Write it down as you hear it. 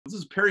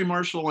Perry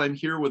Marshall. I'm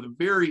here with a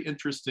very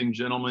interesting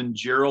gentleman,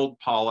 Gerald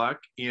Pollack,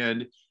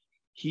 and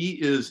he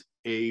is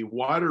a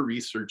water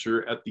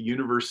researcher at the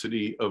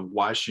University of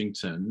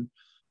Washington.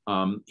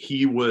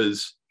 He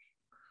was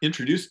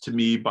introduced to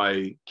me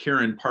by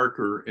Karen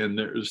Parker, and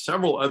there's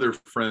several other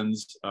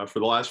friends for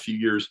the last few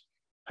years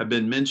have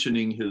been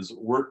mentioning his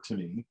work to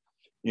me.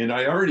 And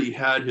I already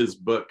had his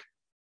book,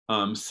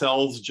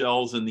 Cells,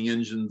 Gels, and the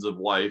Engines of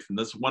Life, and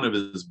that's one of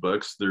his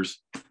books. There's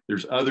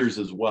others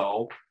as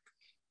well.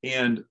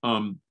 And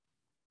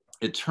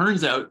it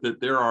turns out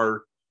that there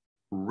are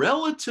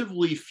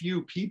relatively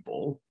few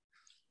people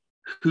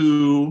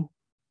who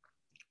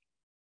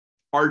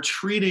are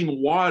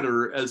treating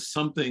water as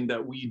something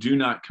that we do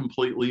not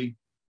completely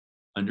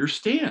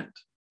understand.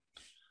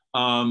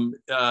 A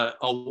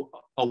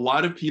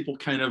lot of people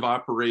kind of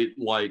operate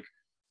like,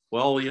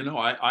 well,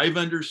 I've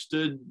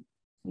understood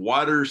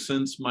water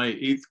since my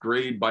 8th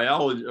grade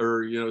biology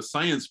or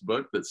science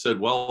book that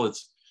said, well,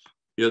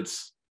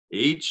 it's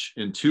H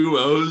and 2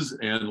 O's,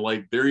 and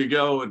like there you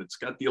go, and it's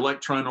got the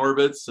electron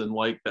orbits, and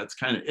like that's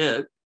kind of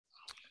it.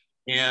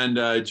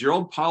 And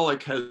Gerald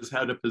Pollack has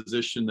had a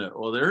position that,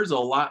 well, there's a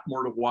lot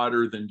more to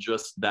water than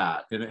just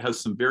that, and it has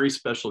some very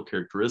special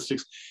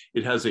characteristics.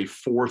 It has a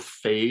 4th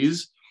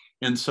phase,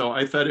 and so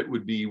I thought it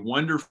would be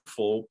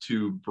wonderful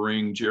to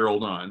bring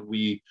Gerald on.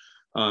 We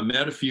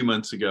met a few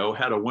months ago,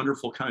 had a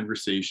wonderful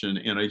conversation,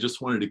 and I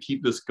just wanted to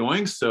keep this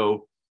going.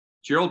 So,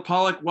 Gerald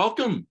Pollack,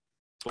 welcome.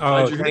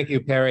 Thank you,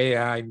 Perry.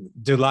 I'm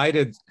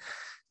delighted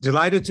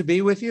to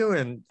be with you,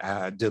 and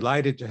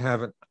delighted to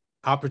have an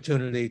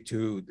opportunity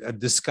to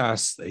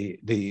discuss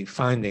the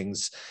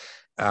findings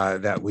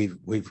that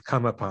we've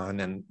come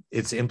upon and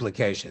its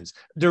implications,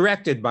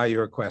 directed by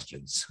your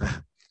questions.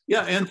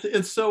 Yeah,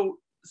 and so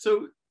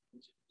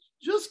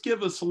just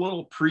give us a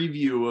little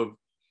preview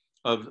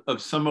of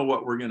some of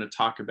what we're going to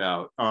talk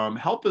about.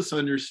 Help us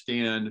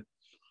understand.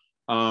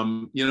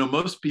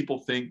 Most people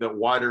think that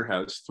water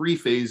has 3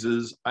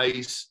 phases: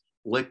 ice,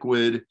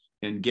 liquid,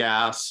 and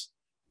gas,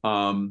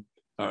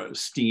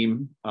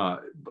 steam.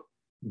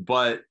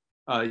 But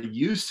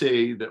you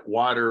say that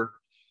water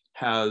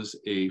has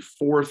a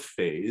 4th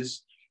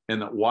phase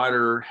and that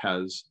water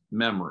has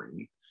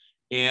memory.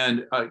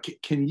 And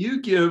can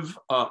you give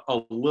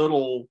a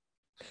little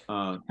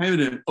kind of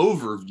an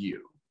overview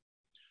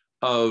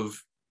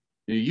of,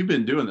 you've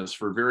been doing this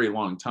for a very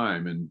long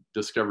time and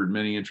discovered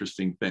many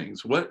interesting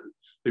things.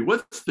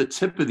 What's the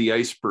tip of the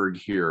iceberg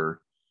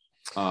here,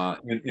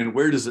 and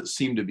where does it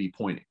seem to be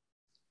pointing?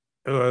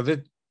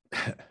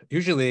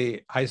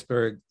 Usually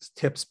iceberg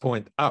tips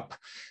point up.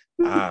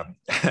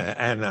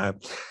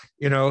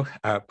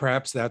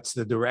 Perhaps that's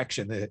the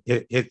direction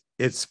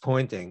it's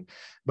pointing.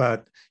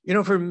 But,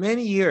 for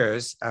many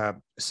years,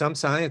 some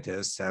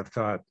scientists have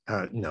thought,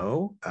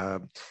 no,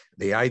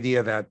 the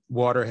idea that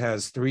water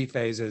has 3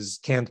 phases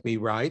can't be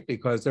right,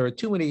 because there are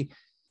too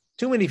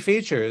many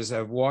features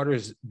of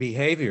water's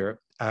behavior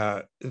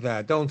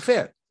that don't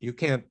fit. You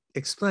can't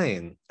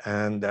explain.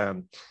 And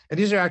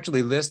these are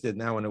actually listed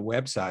now on a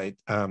website.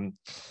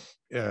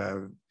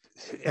 There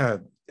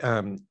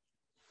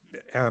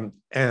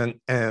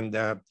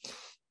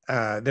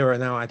are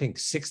now, I think,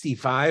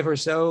 65 or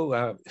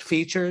so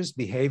features,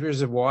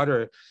 behaviors of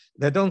water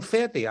that don't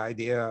fit the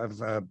idea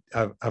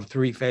of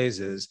 3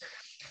 phases.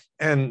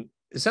 And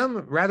some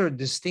rather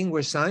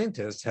distinguished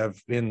scientists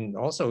have been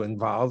also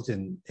involved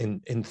in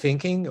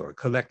thinking or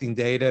collecting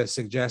data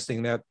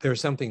suggesting that there's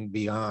something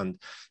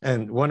beyond.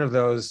 And one of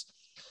those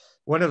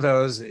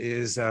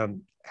is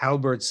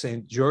Albert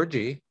St.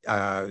 Georgi,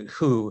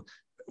 who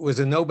was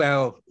a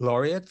Nobel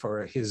laureate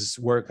for his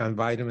work on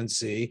vitamin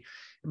C,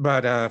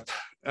 but a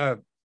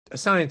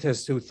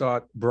scientist who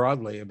thought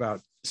broadly about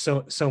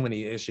so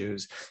many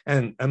issues.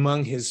 And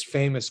among his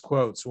famous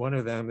quotes, one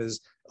of them is,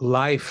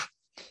 "Life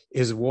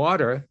is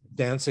water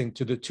dancing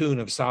to the tune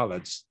of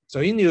solids." So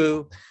he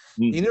knew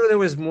there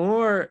was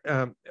more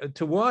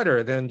to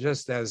water than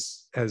just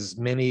as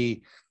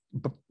many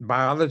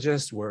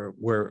biologists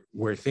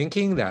were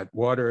thinking, that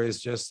water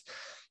is just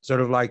sort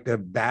of like the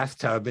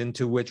bathtub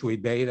into which we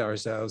bathe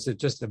ourselves.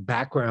 It's just a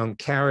background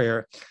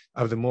carrier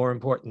of the more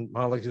important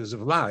molecules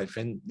of life.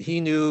 And he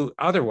knew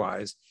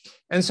otherwise.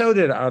 And so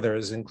did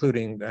others,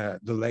 including the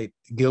late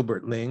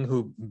Gilbert Ling,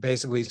 who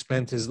basically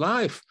spent his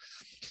life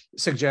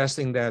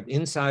suggesting that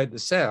inside the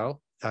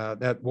cell,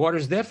 that water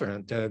is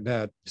different,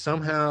 that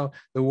somehow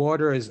the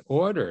water is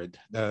ordered,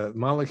 the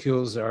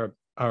molecules are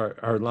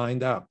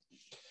lined up.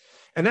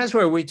 And that's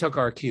where we took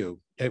our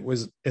cue. It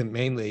was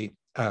mainly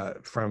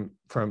from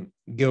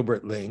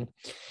Gilbert Ling.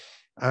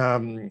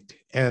 And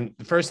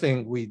the first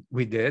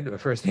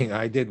thing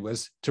I did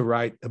was to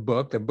write the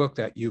book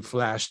that you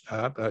flashed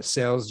up,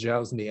 Cells,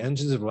 Gels, and the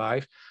Engines of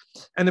Life.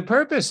 And the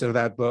purpose of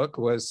that book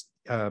was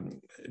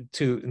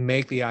to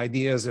make the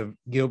ideas of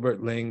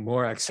Gilbert Ling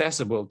more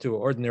accessible to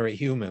ordinary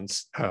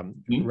humans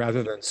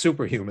rather than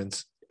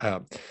superhumans.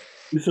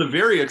 It's a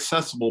very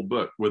accessible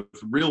book with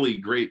really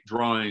great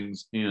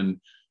drawings and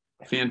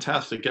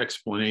fantastic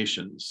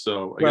explanations.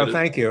 So Well,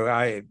 thank you.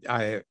 I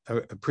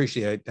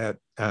appreciate that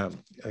a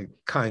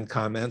kind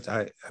comment.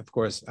 Of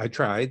course, I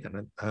tried,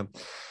 and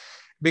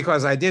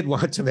because I did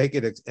want to make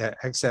it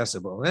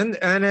accessible, and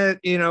it,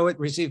 it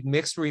received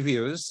mixed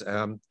reviews.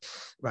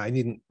 I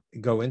needn't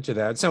go into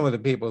that. Some of the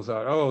people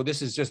thought, oh,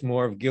 this is just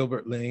more of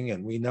Gilbert Ling,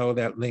 and we know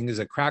that Ling is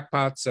a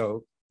crackpot,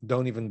 so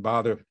don't even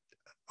bother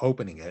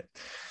opening it.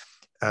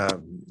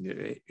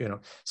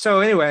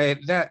 So anyway,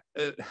 that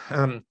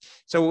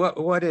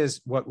so what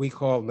is what we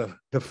call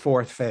the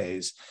fourth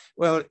phase?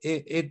 Well,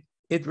 it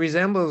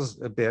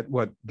resembles a bit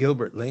what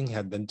Gilbert Ling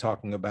had been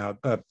talking about,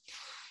 but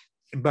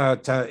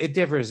it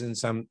differs in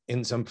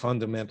some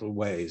fundamental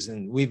ways,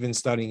 and we've been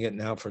studying it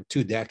now for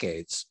 2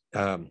 decades.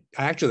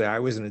 Actually, I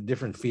was in a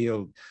different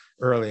field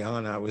early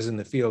on. I was in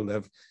the field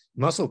of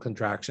muscle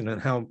contraction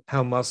and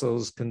how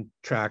muscles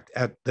contract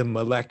at the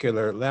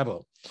molecular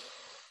level.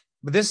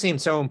 But this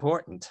seemed so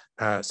important,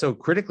 so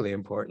critically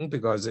important,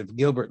 because if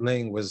Gilbert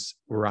Ling was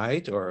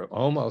right or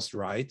almost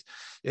right,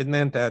 it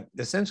meant that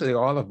essentially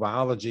all of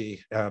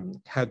biology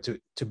had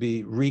to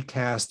be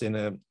recast in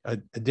a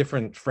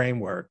different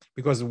framework,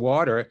 because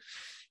water,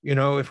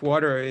 if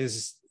water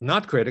is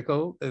not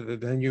critical,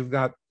 then you've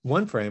got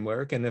one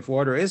framework, and if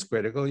water is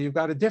critical, you've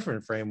got a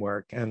different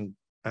framework. And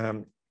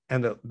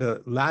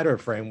the latter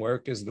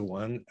framework is the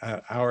one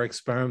our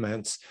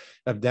experiments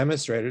have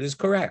demonstrated is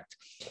correct.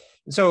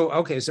 So,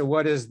 okay, so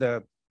what is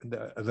the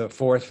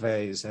fourth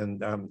phase?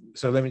 And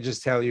so let me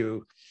just tell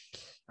you,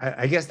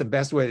 I guess the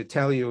best way to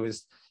tell you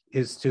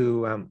is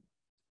to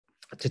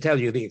tell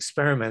you the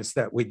experiments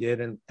that we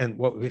did and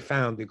what we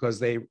found, because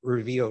they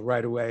reveal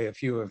right away a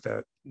few of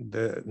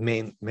the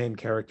main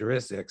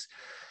characteristics.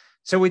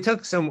 So we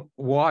took some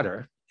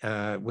water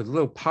with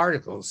little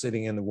particles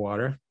sitting in the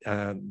water.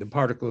 The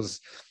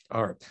particles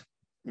are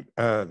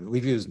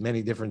we've used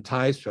many different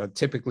types,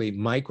 typically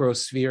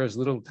microspheres,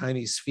 little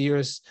tiny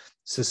spheres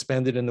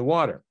suspended in the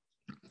water.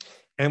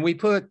 And we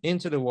put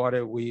into the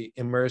water, we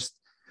immersed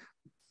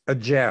a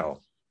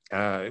gel.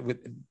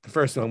 With the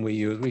first one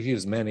we've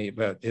used many,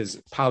 but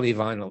is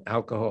polyvinyl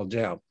alcohol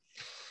gel.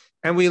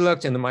 And we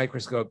looked in the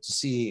microscope to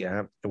see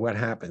what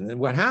happened. And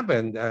what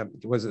happened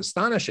was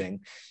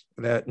astonishing,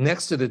 that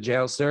next to the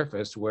gel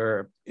surface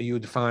where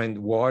you'd find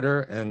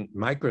water and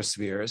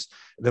microspheres,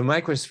 the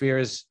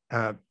microspheres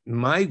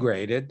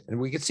migrated, and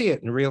we could see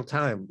it in real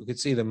time. We could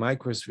see the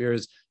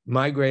microspheres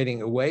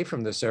migrating away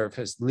from the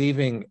surface,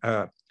 leaving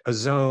a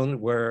zone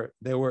where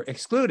they were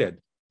excluded.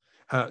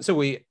 So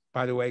we,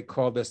 by the way,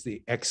 called this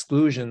the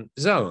exclusion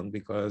zone,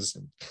 because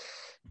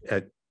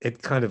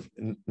it kind of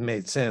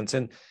made sense.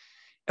 And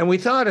we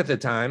thought at the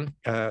time,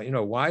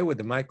 why would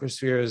the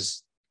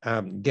microspheres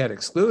get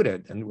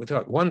excluded? And we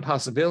thought one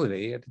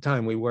possibility, at the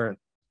time we weren't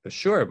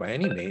sure by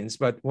any means,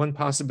 but one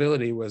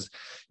possibility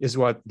is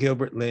what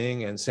Gilbert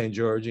Ling and St.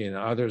 Georgi and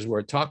others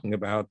were talking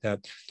about,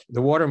 that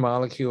the water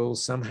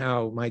molecules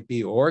somehow might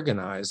be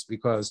organized,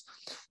 because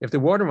if the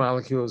water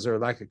molecules are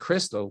like a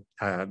crystal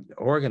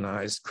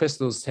organized,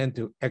 crystals tend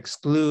to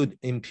exclude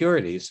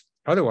impurities.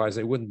 Otherwise,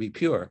 they wouldn't be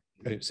pure.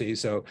 See,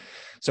 so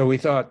we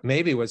thought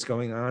maybe what's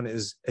going on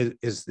is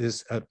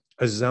this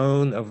a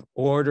zone of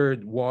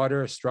ordered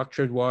water,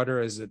 structured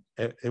water, as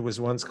it was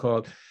once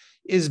called,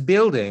 is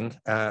building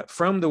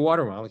from the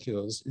water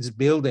molecules, is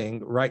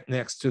building right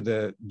next to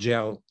the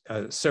gel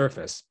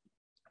surface.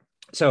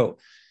 So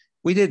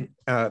we did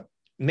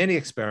many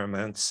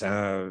experiments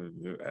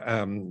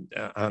on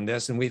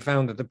this, and we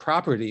found that the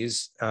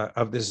properties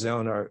of this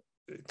zone are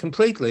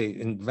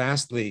completely and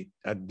vastly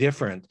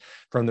different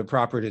from the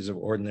properties of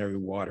ordinary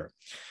water.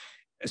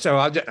 So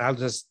I'll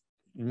just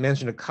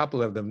mention a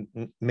couple of the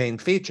main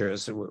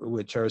features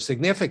which are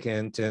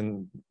significant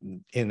in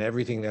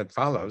everything that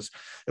follows.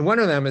 And one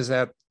of them is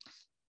that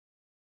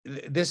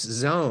this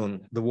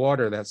zone, the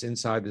water that's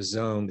inside the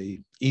zone,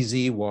 the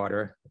EZ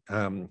water,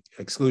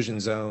 exclusion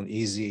zone,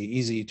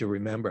 easy to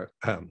remember,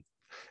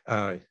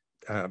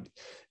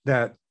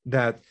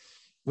 that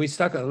we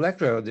stuck an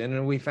electrode in,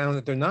 and we found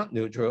that they're not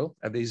neutral.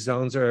 These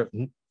zones are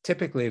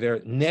typically,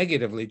 they're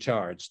negatively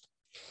charged.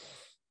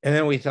 And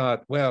then we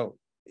thought, well,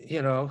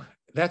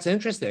 that's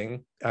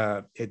interesting.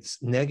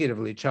 It's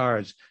negatively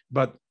charged,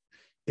 but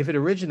if it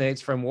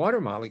originates from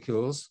water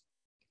molecules,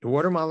 the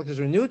water molecules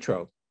are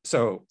neutral.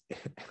 So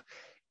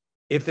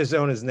if the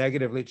zone is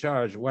negatively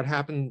charged, what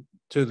happened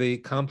to the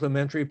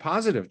complementary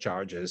positive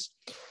charges?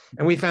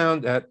 And we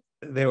found that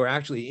they were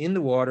actually in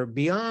the water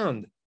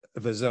beyond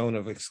the zone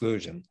of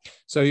exclusion.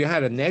 So you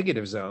had a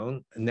negative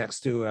zone next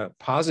to a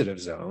positive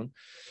zone.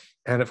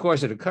 And of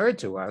course, it occurred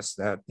to us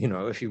that,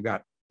 if you've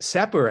got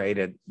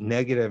separated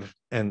negative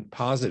and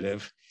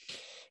positive,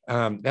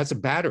 that's a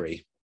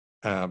battery.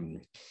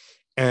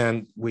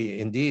 And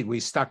we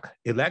stuck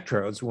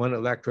electrodes, one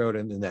electrode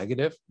in the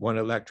negative, one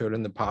electrode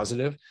in the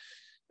positive,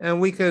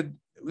 and we could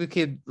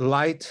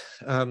light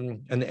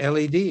an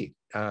LED.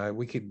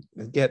 We could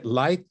get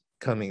light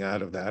coming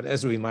out of that,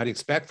 as we might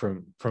expect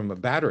from a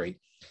battery.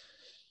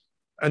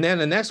 And then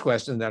the next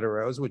question that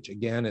arose, which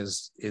again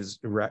is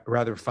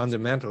rather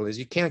fundamental, is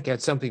you can't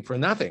get something for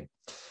nothing,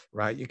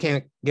 right? You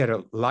can't get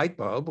a light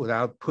bulb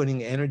without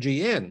putting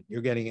energy in.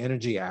 You're getting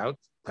energy out,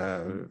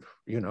 so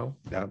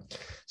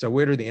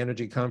where did the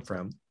energy come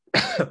from?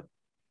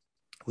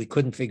 We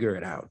couldn't figure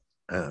it out.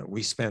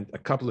 We spent a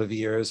couple of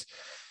years.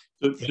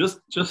 So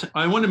just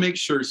I want to make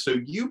sure. So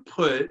you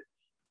put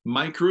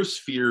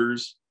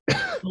microspheres,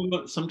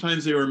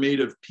 sometimes they were made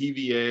of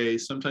PVA,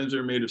 sometimes they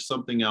were made of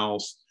something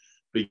else,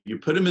 but you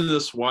put them in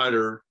this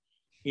water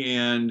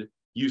and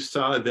you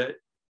saw that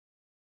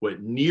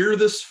near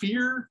the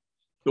sphere,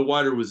 the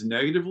water was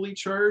negatively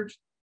charged.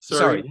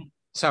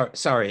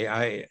 Sorry,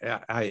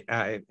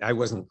 I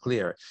wasn't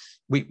clear.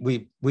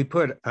 We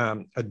put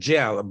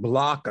a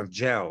block of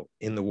gel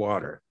in the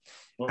water,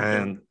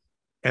 okay.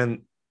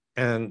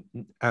 and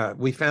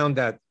we found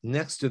that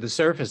next to the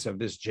surface of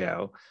this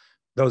gel,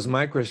 those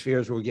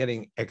microspheres were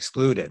getting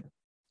excluded.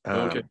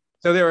 Okay.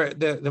 So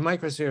the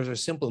microspheres are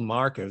simple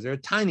markers. They're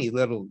tiny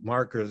little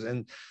markers,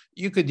 and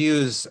you could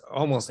use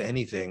almost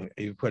anything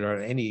you put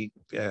on any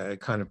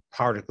kind of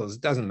particles.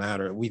 It doesn't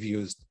matter. We've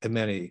used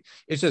many.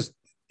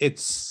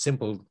 It's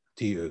simple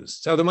to use.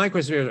 So the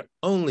microspheres are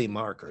only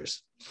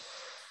markers.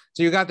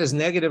 So you got this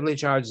negatively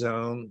charged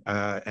zone,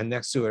 and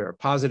next to it are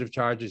positive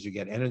charges. You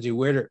get energy.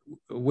 Where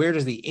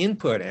does the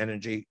input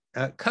energy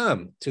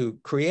come to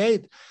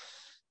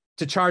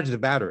charge the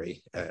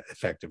battery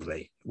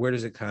effectively? Where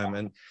does it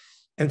come?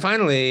 And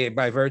finally,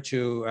 by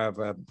virtue of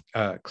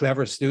a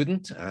clever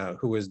student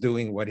who was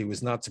doing what he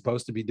was not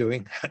supposed to be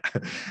doing,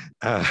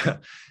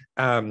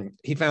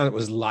 he found it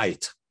was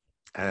light.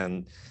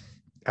 And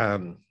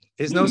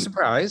it's no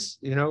surprise,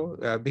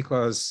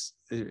 because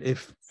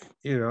if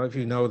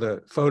you know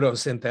the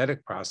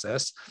photosynthetic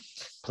process,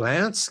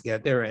 plants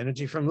get their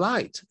energy from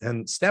light.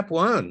 And step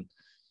one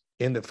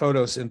in the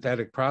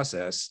photosynthetic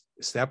process,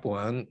 step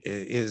one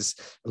is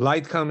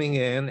light coming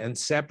in and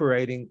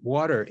separating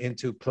water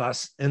into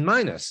plus and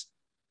minus.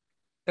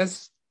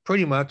 That's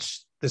pretty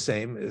much the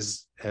same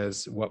as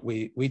what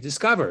we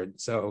discovered.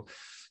 So,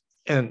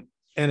 and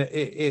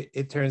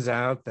it turns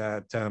out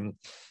that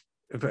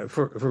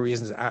for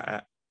reasons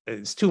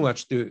it's too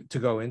much to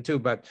go into,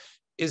 but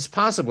it's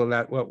possible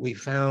that what we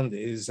found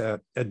is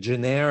a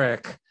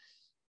generic,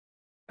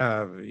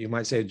 you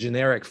might say, a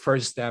generic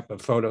first step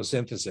of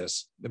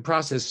photosynthesis. The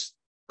process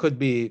could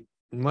be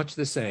much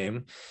the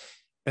same.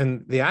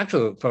 And the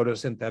actual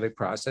photosynthetic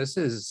process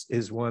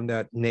is one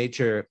that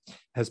nature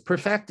has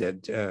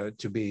perfected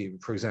to be,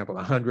 for example,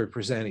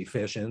 100%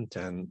 efficient,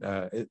 and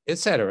et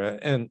cetera.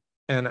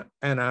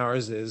 And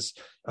ours is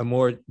a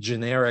more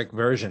generic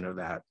version of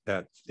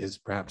that is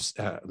perhaps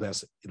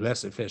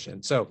less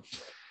efficient. So,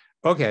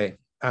 okay.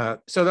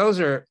 So those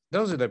are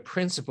the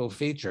principal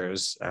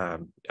features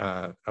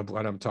of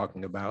what I'm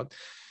talking about,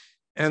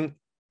 and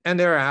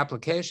there are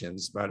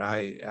applications, but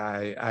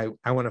I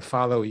want to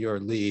follow your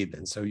lead,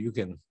 and so you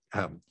can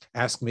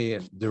ask me a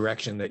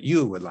direction that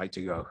you would like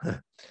to go.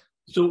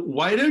 So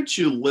why don't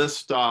you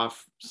list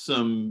off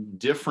some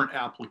different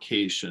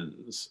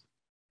applications,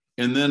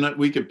 and then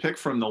we could pick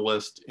from the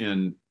list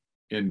and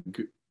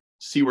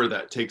see where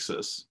that takes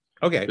us.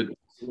 Okay. But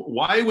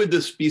why would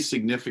this be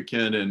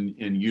significant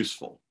and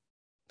useful?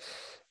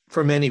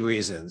 For many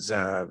reasons.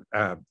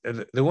 The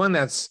one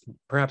that's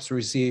perhaps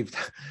received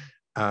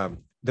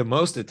the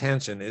most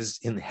attention is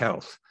in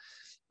health,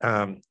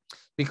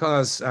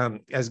 because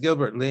as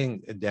Gilbert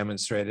Ling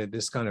demonstrated,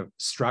 this kind of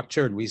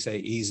structured, we say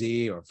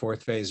easy or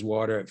fourth phase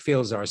water,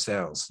 fills our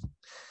cells.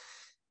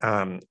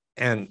 And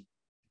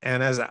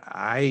as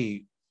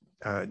I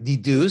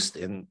deduced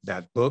in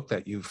that book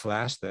that you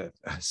flashed, the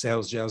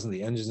Cells, Gels, and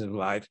the Engines of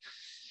Life,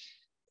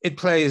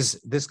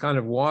 this kind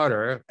of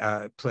water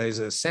plays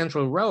a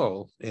central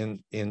role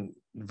in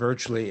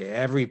virtually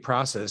every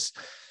process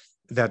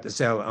that the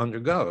cell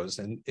undergoes.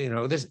 And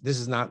this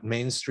is not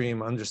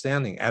mainstream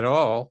understanding at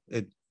all.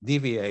 It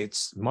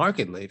deviates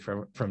markedly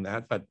from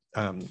that, but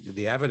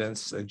the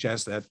evidence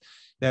suggests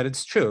that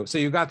it's true. So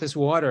you've got this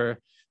water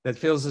that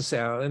fills the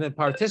cell and it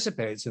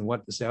participates in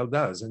what the cell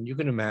does. And you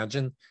can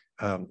imagine,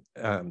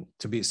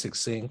 to be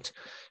succinct,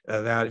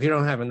 that if you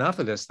don't have enough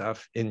of this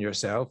stuff in your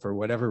cell for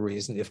whatever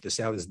reason, if the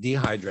cell is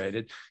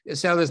dehydrated, the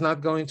cell is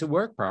not going to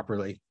work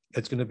properly.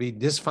 It's going to be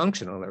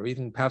dysfunctional or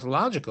even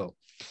pathological.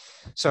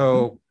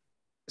 So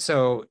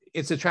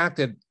it's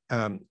attracted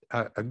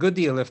a good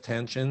deal of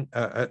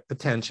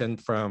attention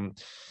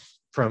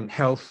from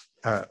health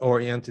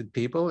oriented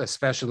people,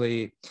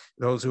 especially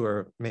those who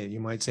are, you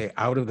might say,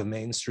 out of the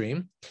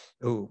mainstream,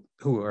 who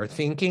are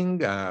thinking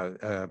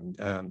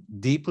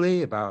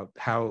deeply about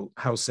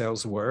how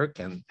cells work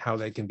and how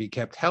they can be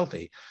kept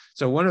healthy.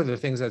 So one of the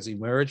things that's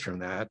emerged from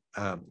that,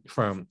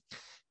 from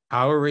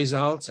our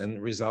results and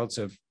results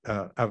of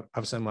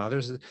some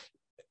others,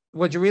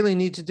 what you really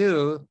need to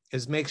do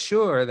is make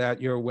sure that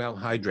you're well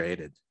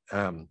hydrated.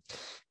 And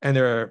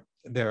there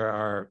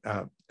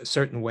are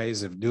certain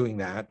ways of doing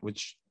that,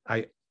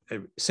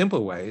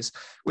 simple ways,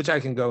 which I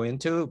can go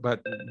into,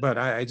 but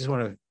I just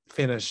want to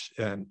finish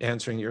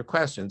answering your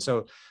question.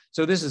 So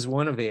this is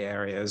one of the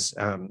areas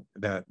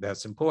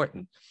that's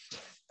important.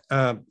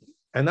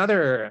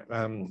 Another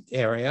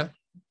area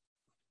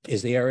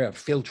is the area of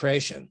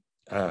filtration.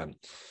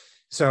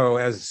 So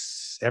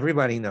as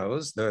everybody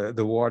knows,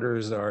 the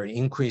waters are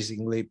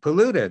increasingly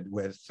polluted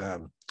with,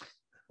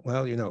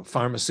 well, you know,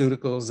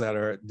 pharmaceuticals that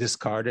are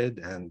discarded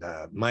and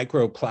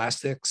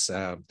microplastics,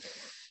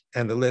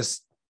 and the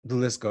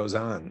list goes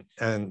on.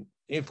 And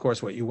of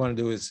course, what you want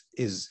to do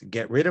is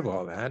get rid of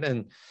all that.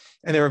 And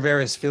there are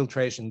various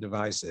filtration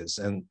devices.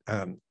 And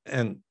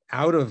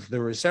out of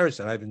the research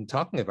that I've been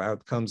talking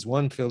about comes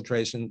one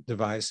filtration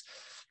device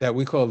that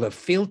we call the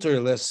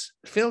filterless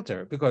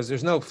filter, because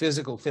there's no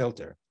physical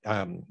filter.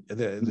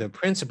 The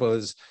principle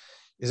is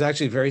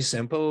actually very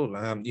simple.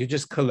 You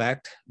just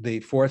collect the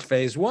fourth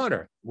phase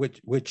water,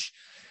 which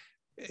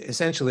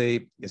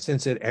essentially,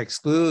 since it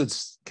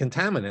excludes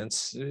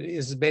contaminants,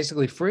 is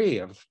basically free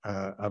of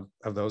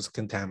those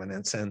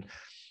contaminants.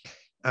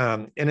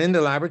 And in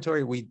the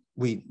laboratory,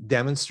 we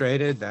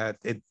demonstrated that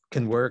it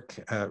can work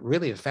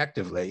really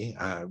effectively.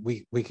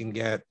 We can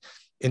get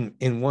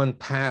in one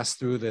pass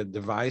through the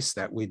device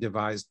that we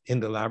devised in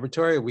the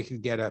laboratory, we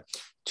could get a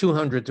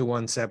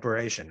 200-to-1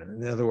 separation.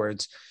 In other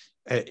words,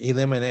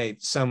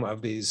 eliminate some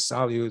of these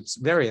solutes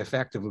very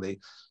effectively.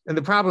 And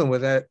the problem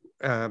with that,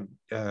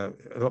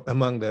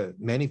 among the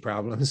many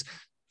problems,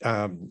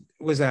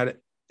 was that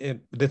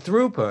the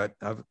throughput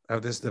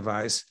of this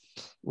device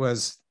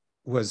was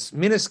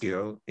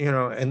minuscule, you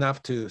know,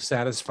 enough to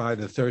satisfy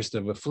the thirst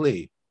of a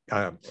flea.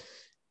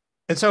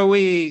 And so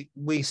we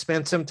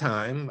spent some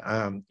time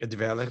at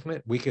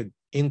development. We could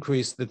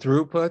increase the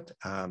throughput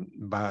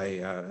by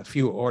a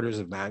few orders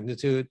of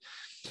magnitude.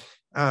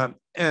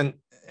 And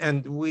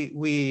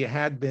we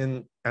had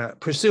been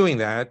pursuing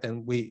that,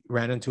 and we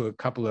ran into a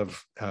couple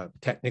of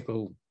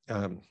technical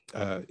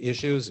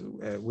issues,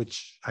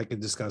 which I could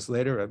discuss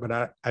later,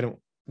 but I don't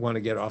want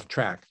to get off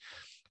track.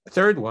 The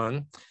third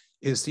one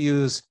is to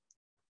use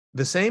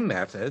the same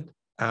method,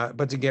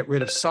 but to get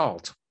rid of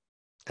salt.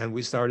 And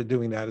we started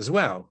doing that as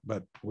well,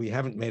 but we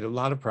haven't made a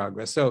lot of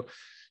progress. So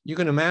you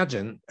can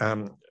imagine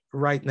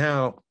right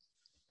now,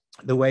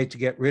 the way to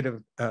get rid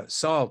of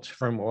salt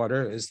from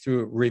water is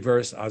through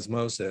reverse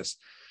osmosis.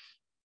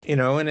 You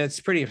know, and it's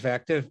pretty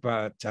effective,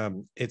 but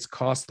it's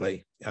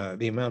costly.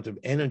 The amount of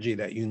energy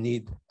that you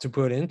need to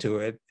put into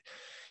it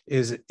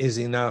is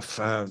enough.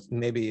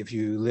 Maybe if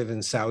you live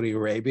in Saudi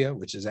Arabia,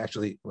 which is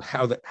actually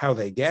how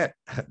they get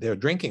their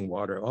drinking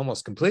water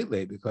almost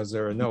completely, because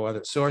there are no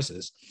other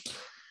sources.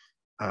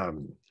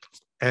 So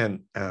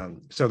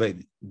they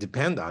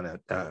depend on it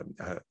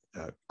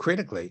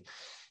critically.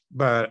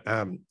 But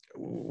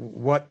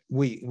what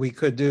we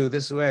could do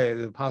this way,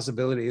 the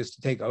possibility is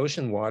to take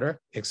ocean water,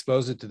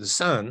 expose it to the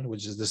sun,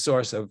 which is the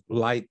source of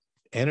light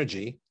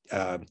energy,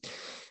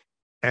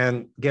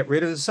 and get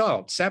rid of the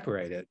salt,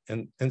 separate it.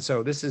 And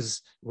so this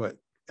is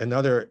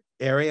another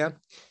area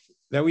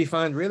that we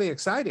find really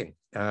exciting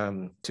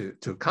to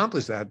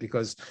accomplish that,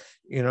 because,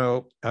 you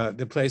know,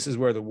 the places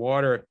where the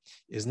water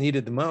is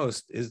needed the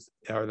most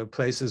are the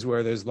places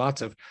where there's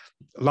lots of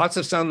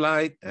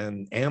sunlight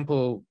and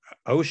ample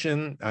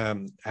ocean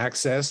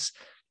access.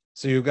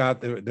 So you've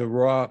got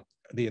the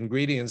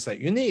ingredients that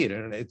you need,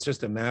 and it's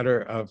just a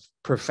matter of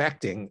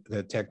perfecting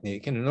the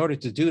technique. And in order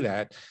to do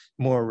that,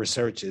 more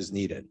research is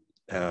needed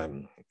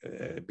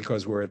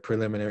because we're at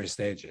preliminary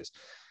stages.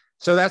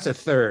 So that's a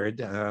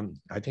third.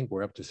 I think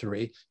we're up to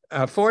three.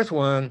 Fourth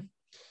one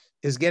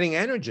is getting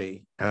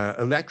energy,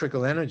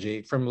 electrical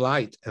energy from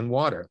light and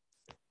water,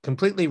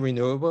 completely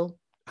renewable.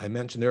 I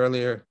mentioned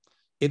earlier,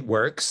 it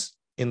works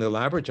in the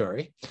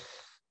laboratory.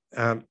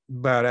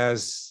 But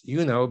as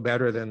you know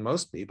better than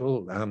most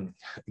people,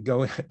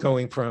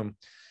 going from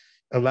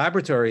a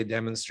laboratory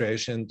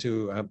demonstration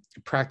to a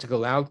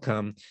practical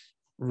outcome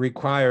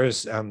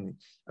requires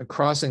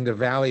crossing the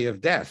valley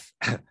of death,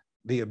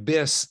 the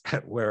abyss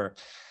where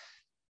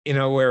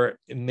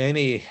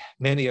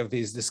many of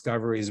these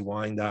discoveries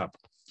wind up.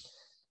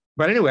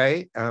 But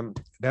anyway,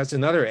 that's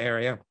another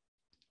area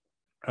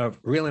of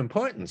real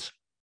importance.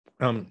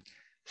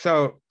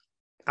 So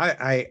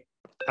I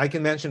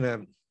can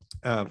mention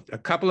a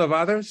couple of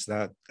others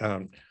that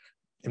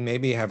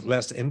maybe have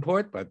less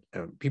import, but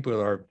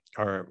people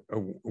are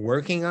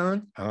working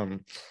on.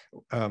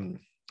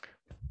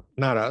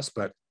 Not us,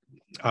 but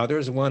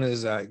others. One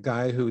is a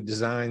guy who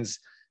designs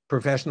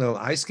professional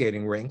ice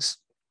skating rinks.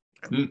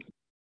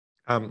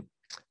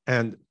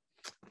 And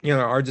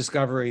our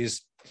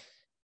discoveries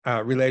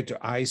relate to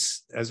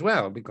ice as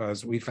well,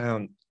 because we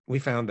found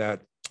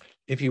that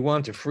if you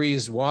want to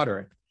freeze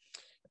water,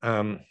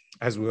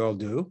 as we all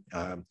do,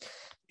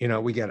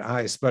 we get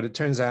ice. But it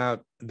turns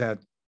out that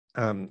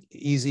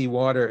easy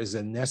water is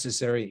a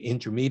necessary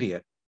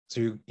intermediate.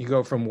 So you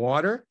go from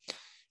water,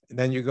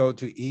 then you go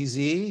to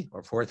easy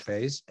or fourth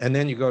phase, and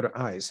then you go to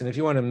ice. And if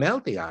you want to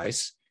melt the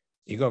ice,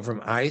 you go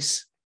from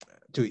ice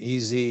to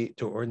easy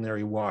to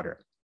ordinary water.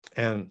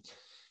 And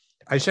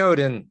I showed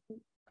in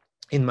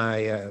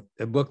my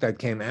a book that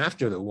came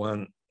after the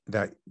one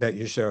that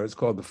you showed, it's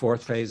called The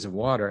Fourth Phase of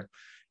Water.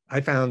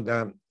 I found,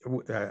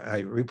 I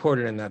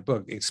reported in that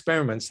book,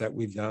 experiments that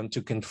we've done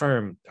to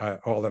confirm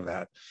all of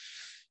that.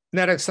 And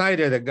that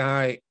excited a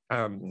guy,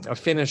 a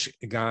Finnish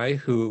guy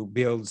who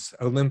builds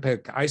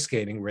Olympic ice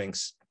skating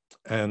rinks.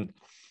 And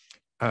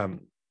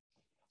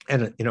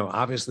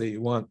obviously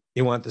you want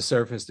the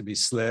surface to be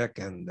slick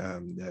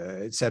and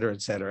et cetera,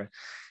 et cetera.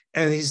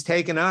 And he's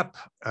taken up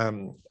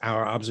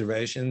our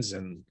observations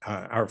and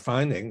our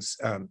findings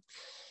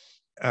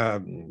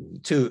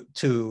to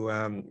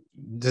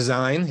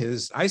design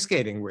his ice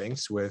skating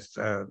rinks with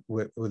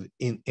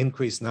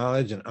increased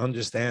knowledge and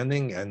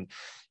understanding,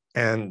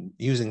 and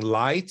using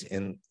light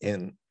in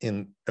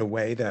a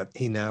way that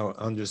he now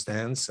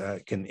understands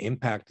can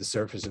impact the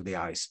surface of the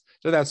ice.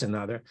 So that's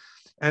another,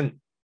 and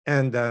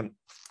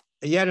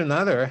yet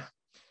another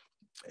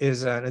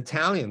is an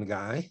Italian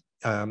guy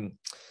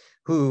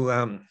who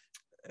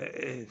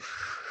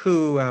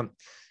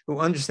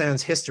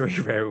understands history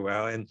very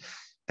well,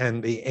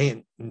 and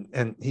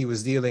he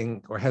was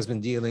dealing, or has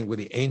been dealing, with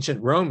the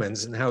ancient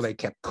Romans and how they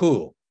kept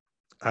cool.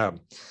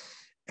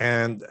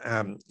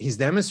 He's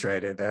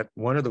demonstrated that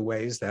one of the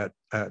ways that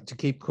to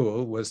keep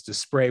cool was to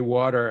spray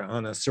water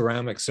on a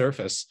ceramic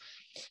surface.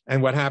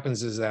 And what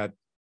happens is that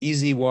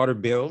easy water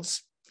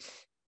builds,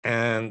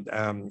 and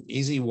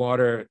easy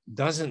water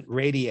doesn't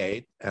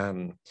radiate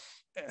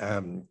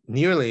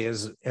nearly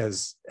as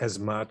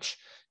much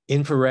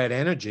infrared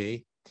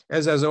energy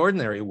as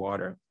ordinary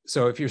water.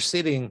 So if you're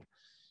sitting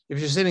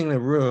in a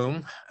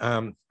room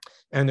and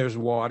there's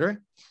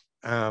water,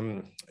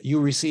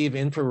 you receive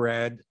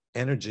infrared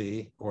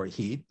energy or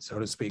heat, so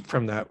to speak,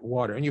 from that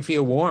water, and you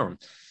feel warm.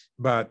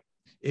 But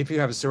if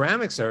you have a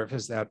ceramic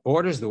surface that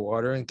orders the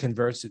water and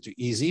converts it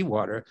to easy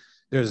water,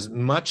 there's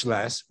much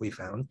less, we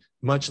found,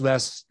 much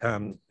less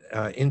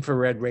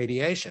infrared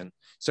radiation.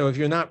 So if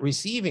you're not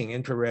receiving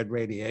infrared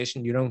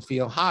radiation, you don't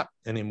feel hot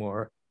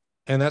anymore.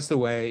 And that's the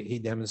way he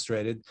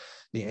demonstrated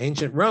the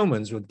ancient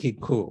Romans would keep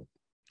cool.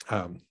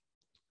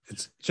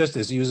 It's just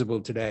as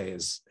usable today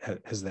as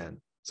then.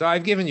 So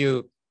I've given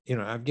you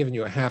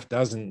a half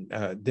dozen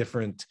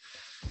different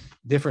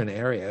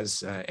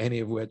areas,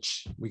 any of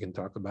which we can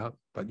talk about.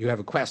 But you have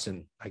a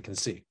question, I can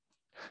see.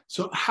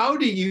 So how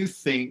do you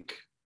think,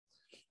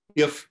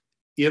 if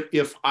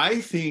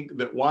I think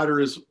that water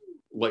is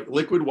like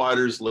liquid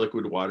water is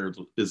liquid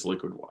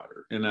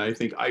water, and I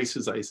think ice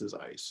is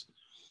ice,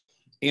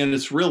 and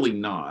it's really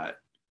not,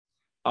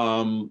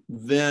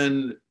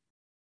 then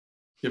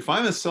if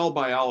I'm a cell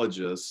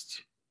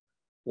biologist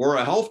or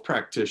a health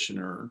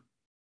practitioner,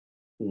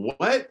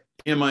 what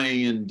am I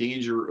in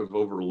danger of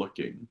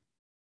overlooking?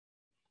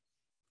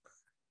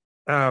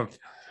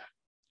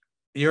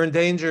 You're in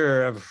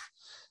danger of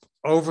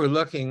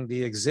overlooking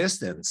the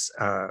existence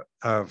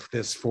of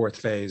this fourth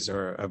phase,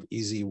 or of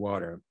easy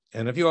water.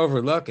 And if you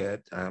overlook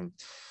it,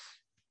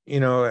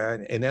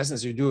 in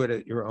essence, you do it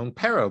at your own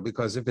peril,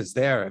 because if it's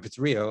there, if it's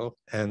real,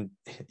 and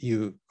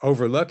you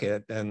overlook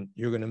it, then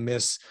you're going to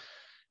miss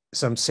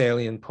some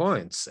salient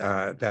points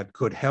that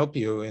could help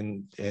you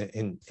in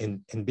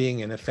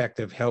being an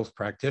effective health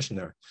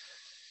practitioner.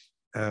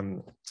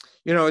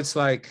 It's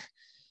like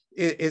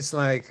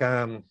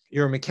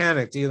you're a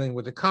mechanic dealing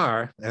with a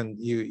car, and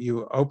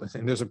you open,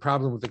 and there's a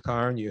problem with the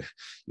car, and you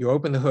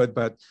open the hood,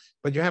 but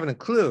you haven't a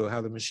clue how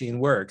the machine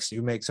works.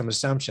 You make some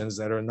assumptions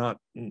that are not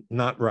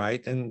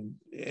right, and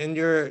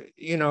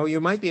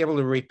you might be able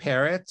to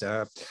repair it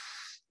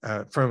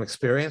from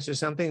experience or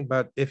something.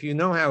 But if you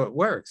know how it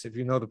works, if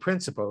you know the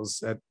principles,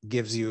 that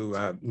gives you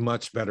a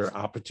much better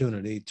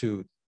opportunity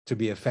to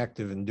be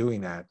effective in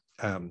doing that.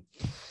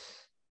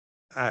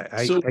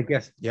 I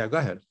guess, yeah, go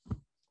ahead.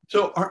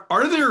 So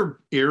are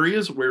there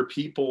areas where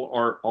people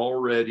are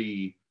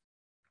already,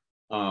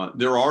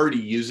 they're already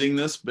using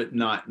this, but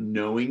not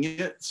knowing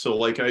it? So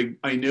like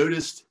I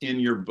noticed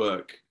in your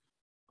book,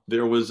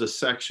 there was a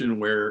section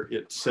where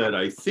it said,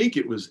 I think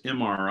it was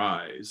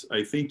MRIs.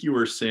 I think you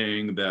were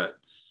saying that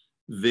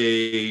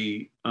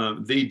they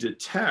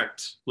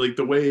detect, like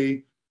the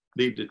way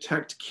they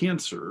detect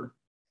cancer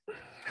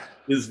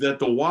is that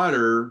the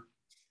water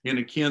in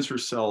a cancer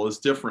cell is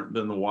different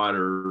than the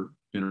water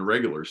in a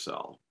regular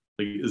cell.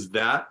 Is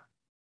that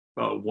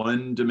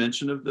one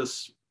dimension of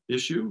this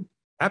issue?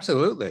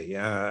 Absolutely.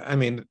 I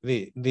mean,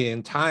 the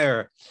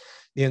entire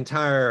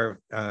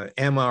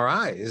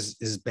MRI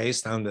is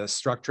based on the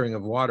structuring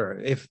of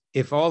water.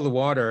 If all the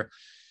water,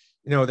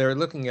 they're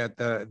looking at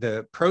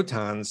the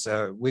protons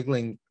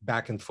wiggling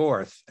back and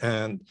forth,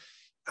 and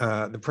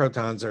the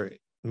protons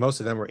most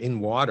of them are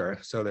in water,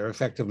 so they're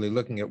effectively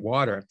looking at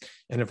water.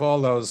 And if all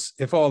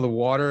the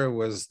water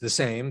was the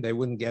same, they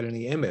wouldn't get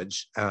any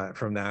image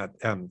from that.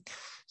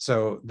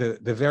 So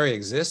the very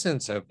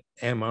existence of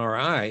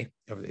MRI,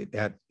 of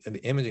the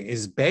imaging,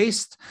 is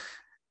based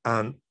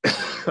on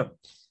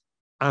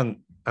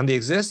on the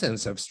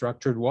existence of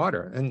structured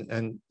water.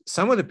 And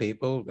some of the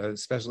people,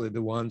 especially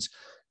the ones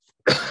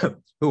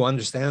who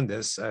understand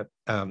this,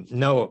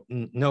 know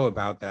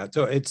about that.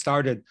 So it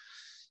started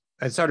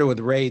with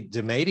Ray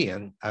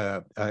Damadian.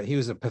 He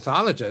was a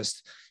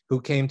pathologist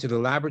who came to the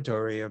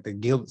laboratory of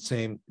the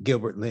same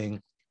Gilbert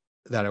Ling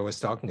that I was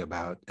talking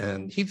about.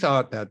 And he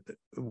thought that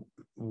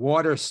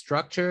water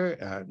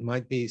structure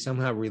might be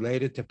somehow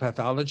related to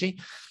pathology.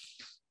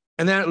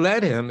 And that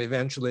led him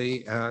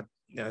eventually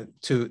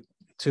to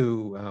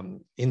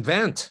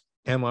invent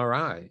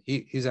MRI.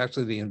 He's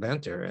actually the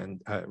inventor,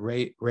 and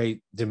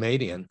Ray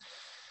Demadian.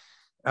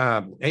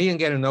 He didn't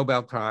get a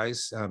Nobel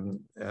Prize.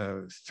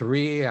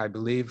 Three, I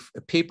believe,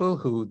 people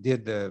who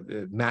did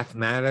the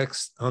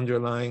mathematics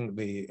underlying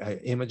the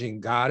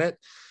imaging got it.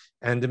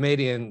 And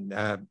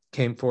Demadian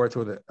came forth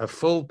with a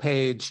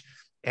full-page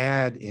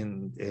ad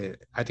in,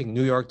 I think,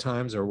 New York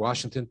Times or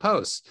Washington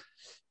Post,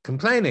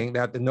 complaining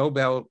that the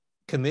Nobel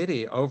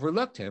Committee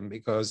overlooked him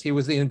because he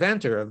was the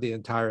inventor of the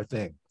entire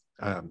thing.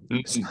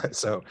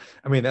 So,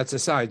 I mean, that's a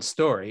side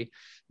story.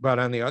 But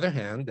on the other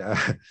hand,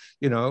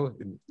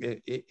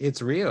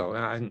 it's real.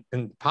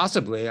 And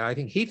possibly, I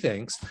think he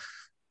thinks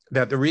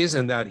that the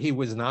reason that he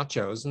was not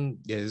chosen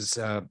is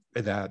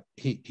that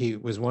he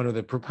was one of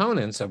the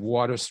proponents of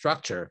water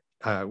structure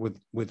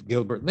with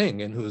Gilbert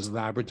Ling, in whose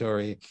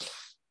laboratory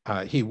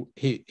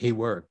he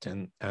worked.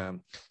 And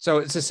so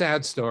it's a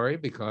sad story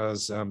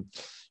because,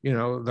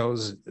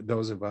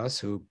 those of us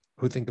who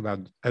think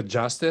about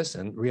justice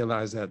and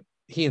realize that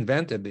he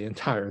invented the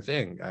entire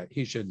thing,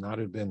 he should not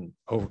have been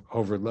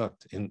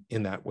overlooked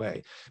in that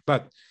way.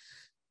 But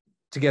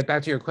to get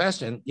back to your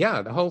question,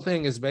 yeah, the whole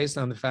thing is based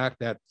on the fact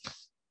that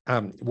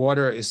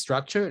water is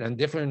structured and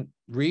different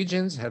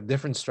regions have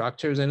different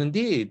structures. And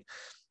indeed,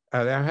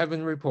 there have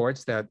been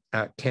reports that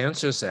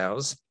cancer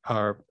cells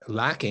are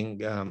lacking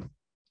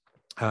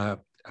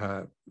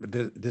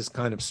this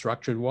kind of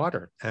structured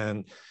water,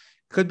 and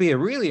could be a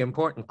really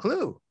important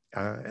clue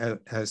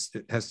as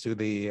to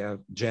the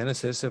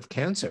genesis of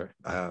cancer,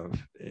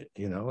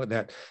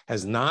 that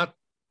has not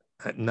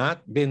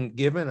been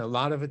given a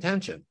lot of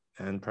attention,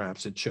 and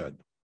perhaps it should.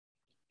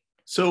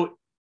 So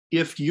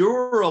if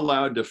you're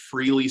allowed to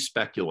freely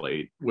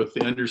speculate with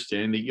the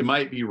understanding that you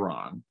might be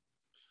wrong,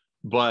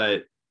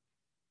 but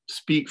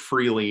speak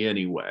freely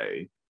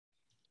anyway,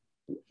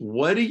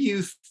 what do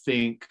you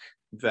think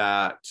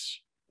that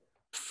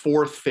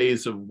fourth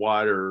phase of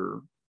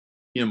water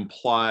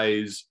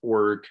implies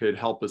or could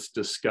help us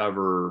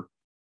discover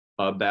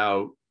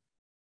about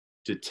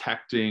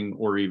detecting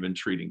or even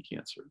treating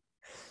cancer?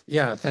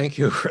 Yeah, thank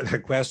you for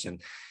that question.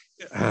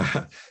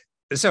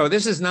 So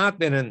this has not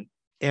been an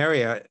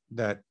area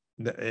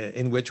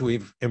in which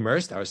we've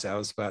immersed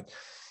ourselves, but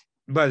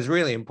it's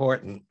really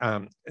important.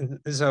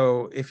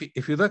 So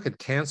if you look at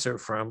cancer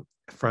from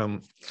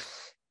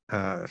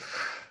the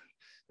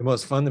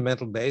most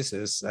fundamental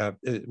basis,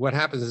 what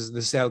happens is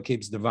the cell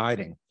keeps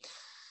dividing.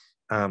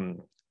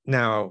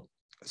 Now,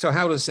 so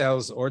how do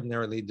cells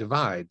ordinarily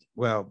divide?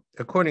 Well,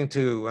 according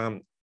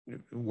to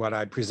what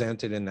I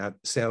presented in that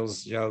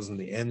Cells, Gels, and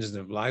the Engine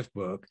of Life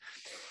book,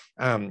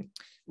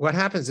 what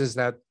happens is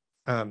that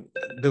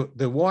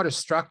the water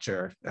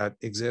structure that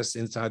exists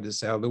inside the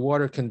cell, the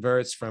water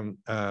converts from,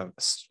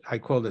 I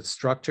called it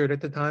structured at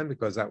the time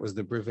because that was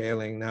the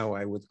prevailing, now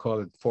I would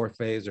call it fourth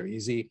phase or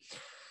easy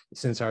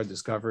since our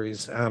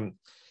discoveries.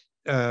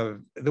 The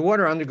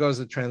water undergoes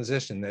a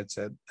transition that's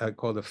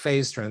called a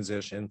phase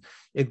transition.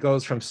 It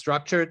goes from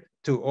structured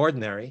to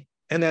ordinary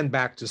and then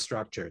back to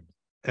structured.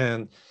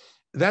 And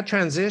that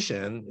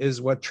transition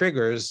is what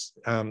triggers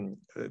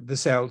the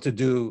cell to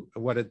do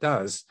what it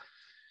does.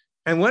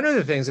 And one of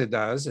the things it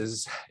does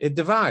is it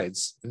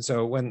divides. And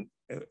so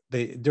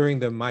during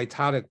the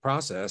mitotic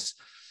process,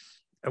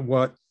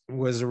 what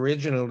was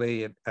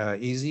originally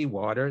easy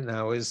water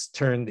now is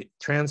turned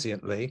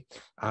transiently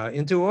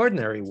into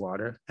ordinary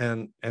water,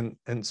 and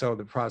so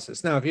the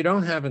process. Now, if you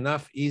don't have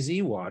enough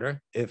easy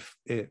water, if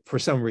for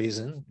some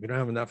reason you don't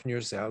have enough in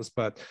your cells,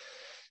 but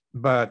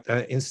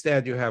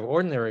instead you have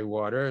ordinary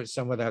water,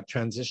 some of that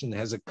transition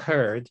has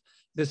occurred,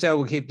 the cell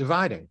will keep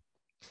dividing.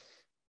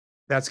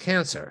 That's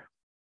cancer.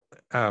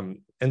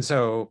 And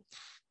so,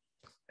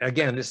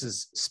 again, this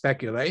is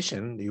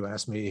speculation. You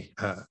asked me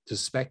to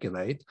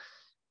speculate.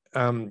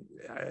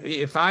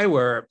 If I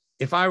were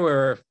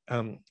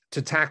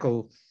to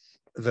tackle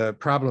the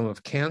problem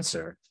of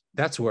cancer,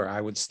 that's where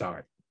I would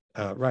start,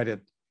 right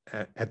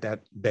at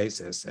that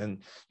basis.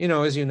 And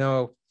as you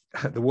know,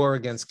 the war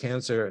against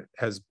cancer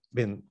has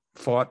been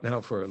fought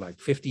now for like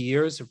 50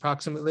 years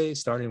approximately,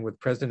 starting with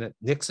President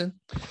Nixon.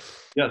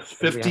 Yes,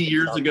 50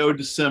 years ago,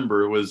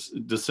 December, it was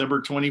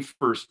December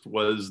 21st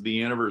was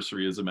the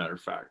anniversary, as a matter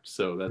of fact.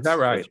 So that's that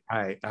right.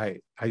 I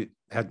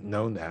had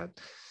known that.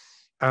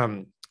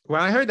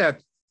 Well, I heard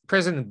that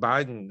President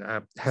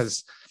Biden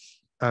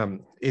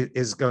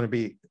is going to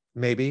be,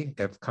 maybe,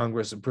 if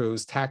Congress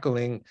approves,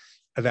 tackling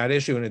that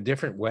issue in a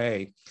different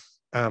way.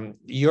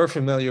 You're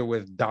familiar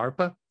with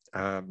DARPA?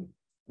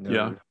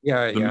 Yeah.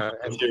 The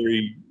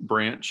military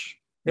branch.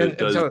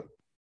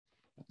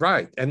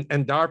 Right, and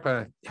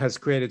DARPA has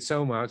created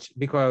so much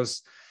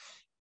because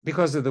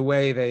of the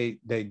way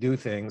they do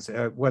things.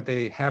 What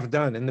they have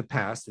done in the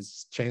past,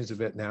 it's changed a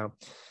bit now,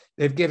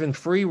 they've given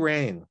free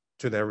rein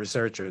to their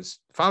researchers.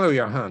 Follow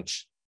your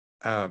hunch.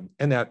 And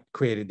that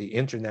created the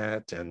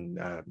internet and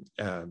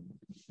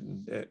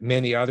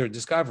many other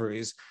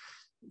discoveries.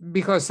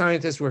 Because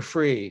scientists were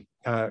free.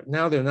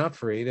 Now they're not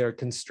free. They're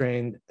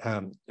constrained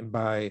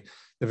by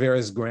the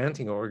various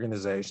granting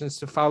organizations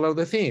to follow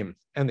the theme.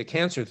 And the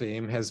cancer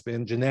theme has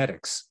been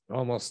genetics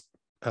almost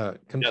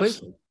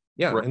completely. Yes.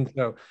 Yeah. Right. And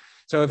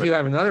so if Right. you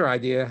have another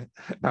idea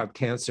about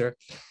cancer,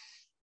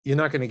 you're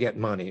not going to get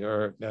money,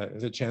 or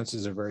the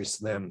chances are very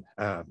slim.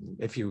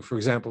 If you, for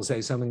example,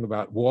 say something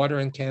about water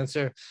and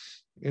cancer,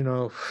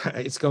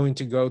 it's going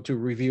to go to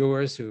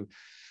reviewers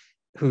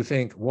who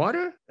think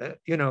water,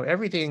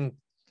 everything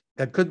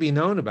that could be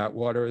known about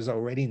water is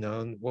already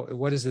known.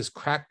 What is this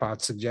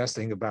crackpot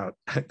suggesting about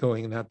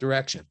going in that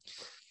direction?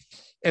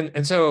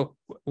 And so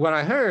what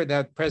I heard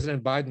that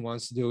President Biden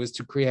wants to do is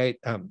to create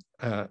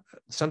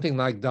something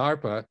like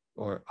DARPA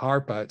or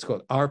ARPA. It's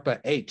called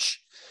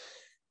ARPA-H.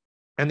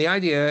 And the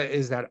idea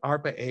is that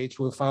ARPA-H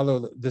will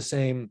follow the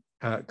same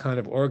kind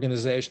of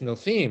organizational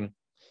theme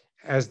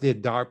as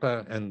did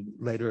DARPA and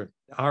later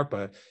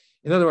ARPA.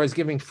 In other words,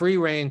 giving free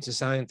rein to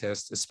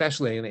scientists,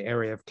 especially in the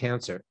area of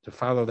cancer, to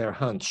follow their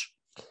hunch.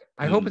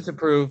 I hope it's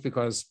approved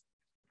because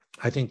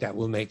I think that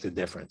will make the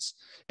difference.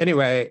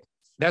 Anyway,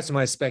 that's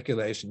my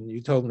speculation.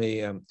 You told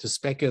me to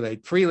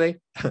speculate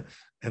freely,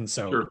 and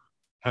so Sure.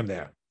 I'm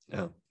there.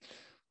 Yeah.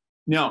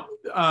 Now,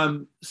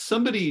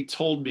 somebody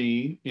told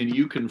me, and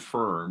you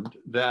confirmed,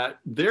 that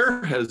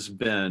there has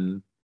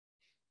been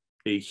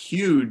a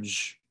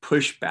huge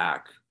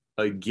pushback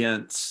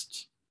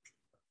against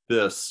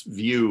this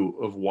view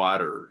of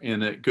water,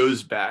 and it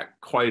goes back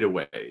quite a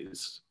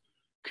ways.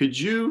 Could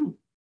you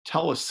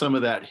tell us some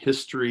of that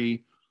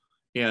history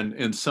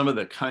and some of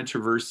the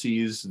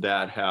controversies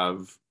that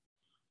have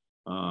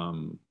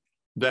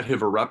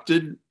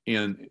erupted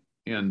and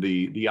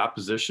the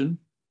opposition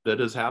that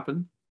has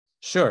happened?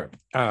 Sure.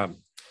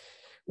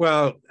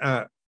 Well,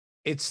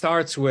 it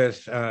starts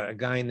with a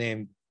guy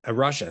named a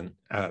Russian,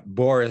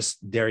 Boris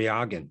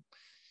Deryagin.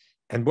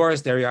 And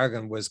Boris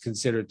Deryagin was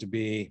considered to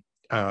be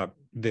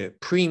the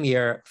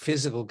premier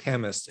physical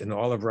chemist in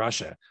all of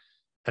Russia.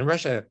 And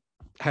Russia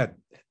had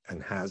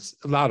and has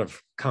a lot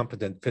of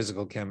competent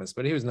physical chemists,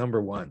 but he was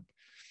number one.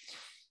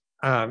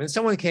 And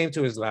someone came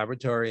to his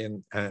laboratory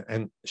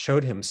and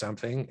showed him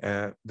something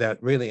that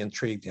really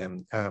intrigued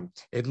him.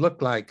 It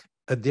looked like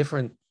a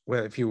different,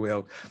 well, if you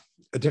will,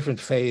 a different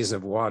phase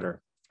of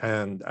water.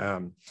 And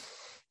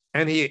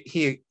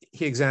he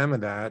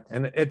examined that.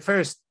 And at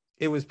first,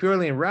 it was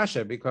purely in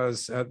Russia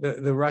because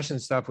the Russian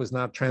stuff was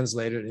not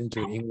translated into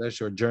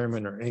English or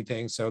German or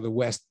anything. So the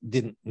West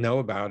didn't know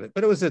about it.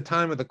 But it was the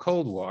time of the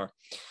Cold War.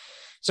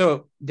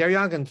 So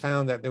Deryagin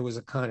found that there was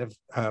a kind of,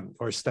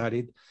 or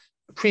studied,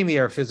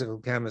 premier physical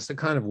chemist, a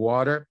kind of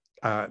water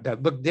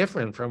that looked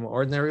different from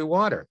ordinary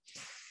water.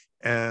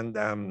 And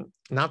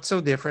not so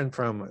different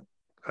from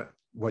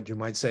what you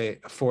might say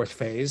a fourth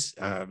phase.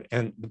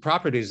 And the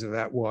properties of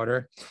that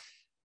water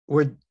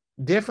were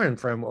different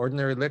from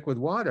ordinary liquid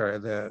water.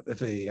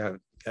 The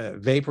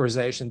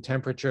vaporization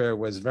temperature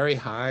was very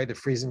high. The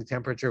freezing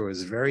temperature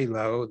was very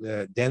low.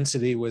 The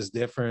density was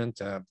different.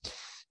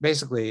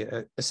 Basically,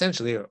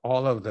 essentially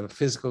all of the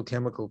physical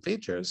chemical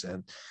features.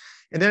 And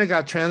then it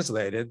got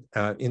translated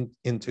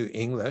into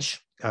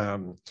English.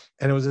 And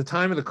it was the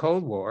time of the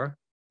Cold War.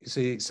 You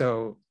see,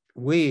 so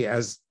we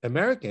as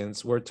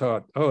Americans were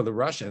taught, oh, the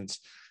Russians,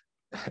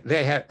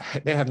 they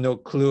have no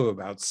clue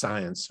about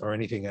science or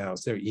anything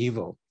else. They're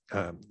evil,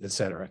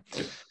 etc.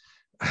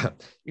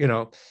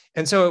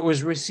 And so it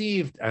was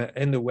received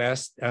in the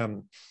West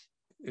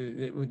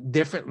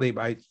differently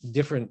by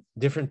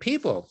different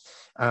people.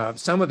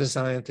 Some of the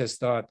scientists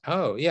thought,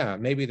 oh, yeah,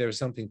 maybe there's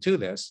something to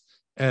this.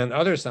 And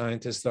other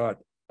scientists thought,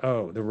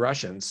 oh, the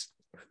Russians,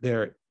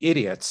 they're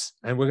idiots,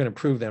 and we're going to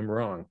prove them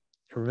wrong.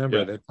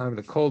 Remember, the time of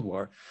the Cold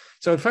War.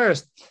 So at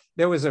first,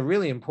 there was a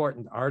really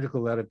important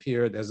article that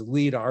appeared as a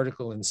lead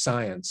article in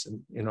Science, and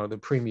one of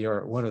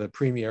the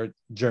premier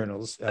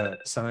journals,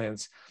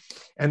 Science.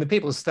 And the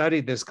people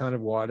studied this kind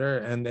of water,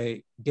 and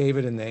they gave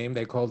it a name.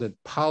 They called it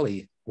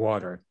poly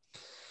water.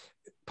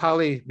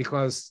 Poly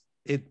because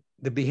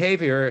the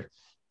behavior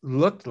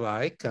looked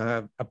like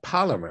a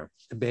polymer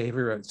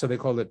behavior, so they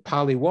called it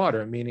poly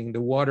water, meaning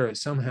the water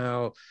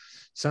somehow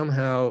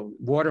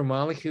water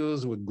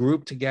molecules would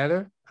group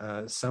together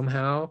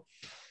somehow.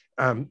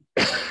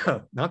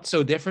 Not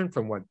so different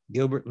from what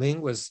Gilbert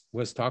Ling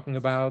was talking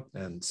about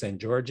and St.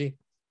 Georgi.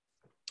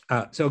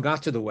 So it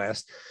got to the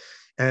West,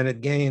 and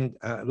it gained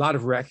a lot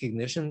of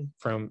recognition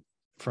from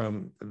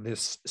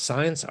this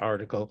Science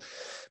article.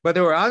 But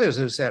there were others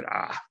who said,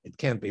 it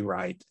can't be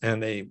right.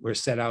 And they were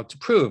set out to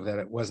prove that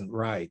it wasn't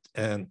right.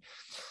 And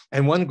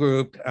one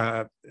group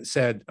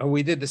said, oh,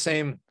 we did the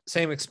same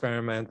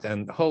experiment,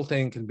 and the whole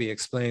thing can be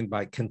explained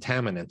by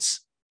contaminants.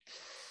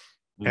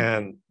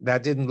 And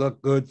that didn't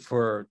look good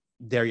for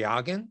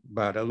Deryagin,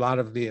 but a lot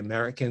of the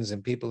Americans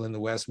and people in the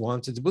West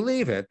wanted to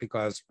believe it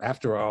because,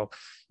 after all,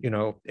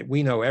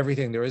 we know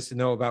everything there is to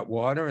know about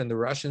water, and the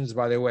Russians,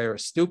 by the way, are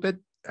stupid.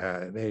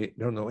 They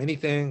don't know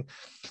anything,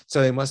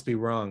 so they must be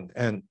wrong.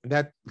 And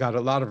that got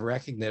a lot of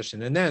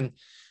recognition. And then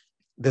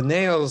the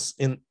nails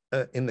in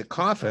the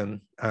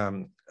coffin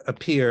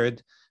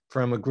appeared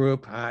from a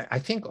group, I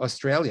think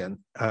Australian,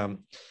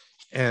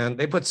 and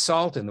they put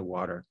salt in the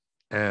water.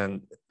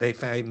 And they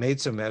made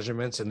some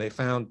measurements, and they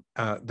found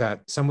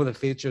that some of the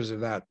features of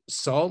that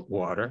salt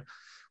water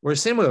were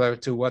similar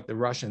to what the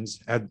Russians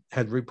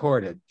had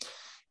reported.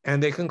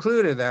 And they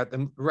concluded that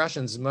the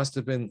Russians must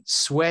have been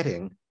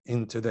sweating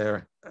into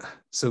their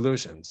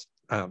solutions.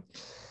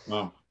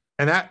 Wow.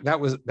 And that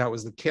was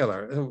the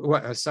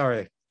killer.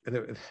 Sorry,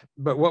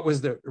 but what was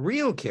the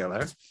real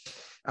killer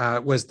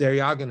was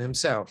Deryagan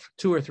himself.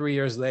 2 or 3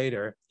 years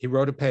later, he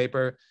wrote a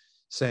paper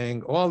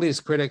saying, all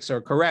these critics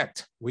are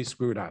correct, we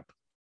screwed up.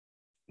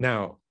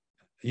 Now,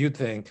 you'd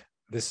think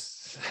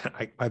this,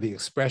 by the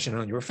expression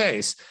on your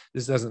face,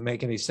 this doesn't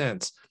make any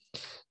sense.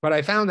 But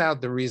I found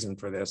out the reason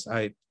for this.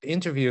 I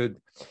interviewed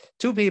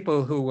 2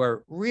 people who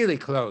were really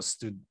close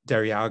to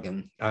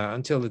Deryagan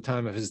until the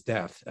time of his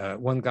death.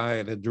 One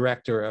guy, the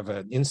director of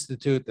an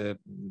institute, the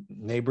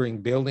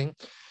neighboring building,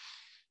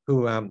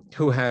 who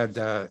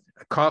had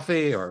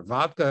coffee or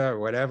vodka or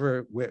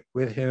whatever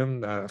with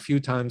him a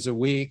few times a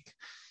week.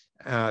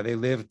 They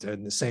lived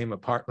in the same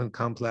apartment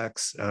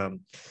complex.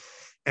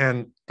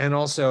 And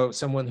also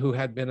someone who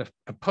had been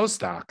a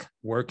postdoc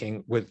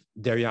working with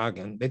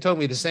Deryagan. They told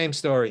me the same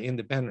story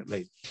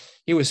independently.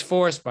 He was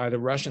forced by the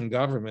Russian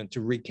government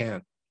to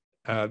recant.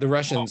 The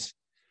Russians,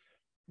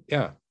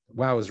 yeah,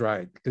 Wow is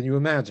right. Can you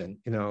imagine,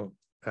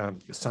 a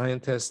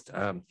scientist,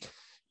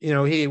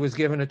 he was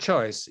given a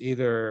choice.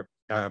 Either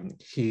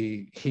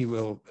he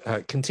will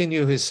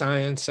continue his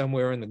science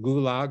somewhere in the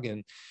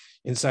Gulag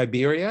in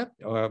Siberia,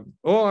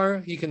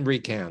 or he can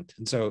recant.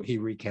 And so he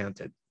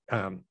recanted.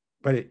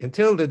 But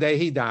until the day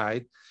he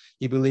died,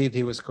 he believed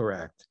he was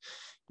correct.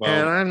 Wow.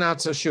 And I'm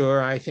not so sure.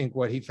 I think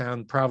what he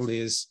found probably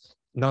is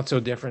not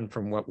so different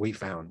from what we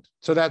found.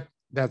 So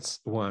that's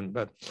one.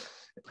 But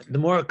the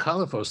more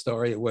colorful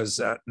story was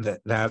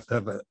that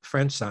of a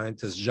French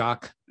scientist,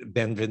 Jacques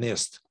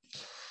Benveniste.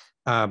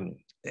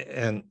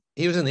 And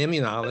he was an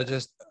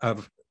immunologist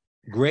of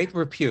great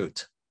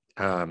repute.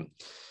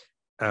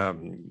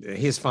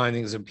 His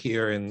findings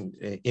appear in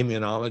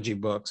immunology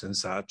books and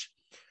such.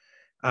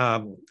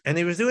 And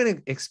he was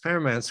doing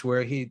experiments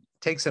where he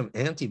takes some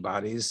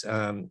antibodies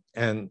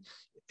and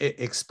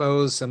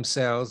expose some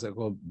cells that are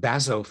called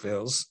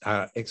basophils,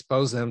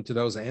 expose them to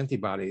those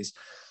antibodies.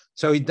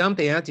 So he dumped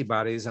the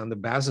antibodies on the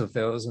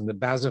basophils, and the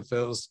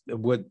basophils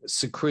would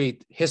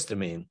secrete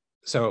histamine.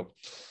 So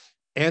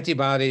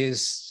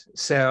antibodies,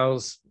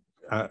 cells,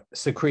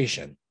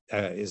 secretion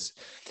is.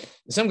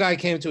 Some guy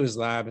came to his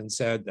lab and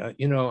said,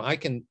 I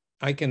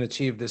can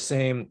achieve the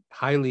same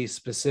highly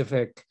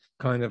specific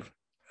kind of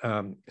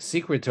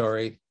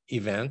secretory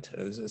event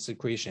as a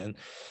secretion,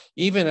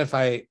 even if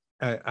I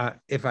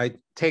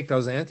take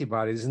those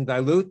antibodies and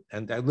dilute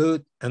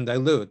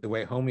the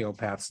way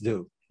homeopaths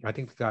do. I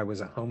think the guy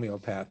was a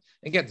homeopath,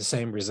 and get the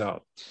same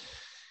result.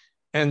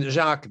 And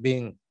Jacques,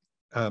 being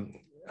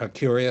a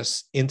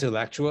curious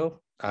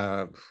intellectual,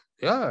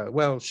 yeah,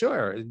 well,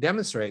 sure,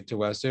 demonstrate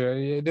to us.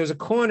 There's a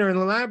corner in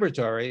the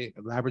laboratory,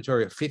 a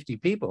laboratory of 50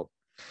 people.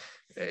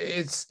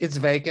 It's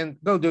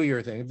vacant. Go do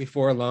your thing.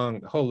 Before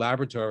long, the whole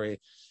laboratory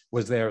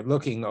was there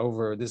looking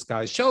over this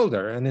guy's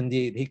shoulder. And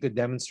indeed, he could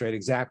demonstrate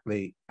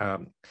exactly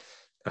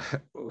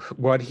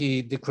what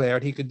he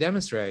declared he could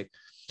demonstrate.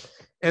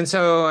 And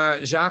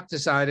so Jacques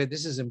decided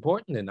this is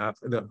important enough.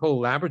 The whole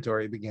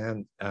laboratory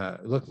began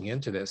looking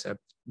into this.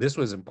 This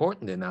was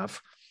important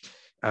enough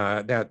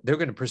that they're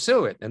going to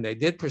pursue it. And they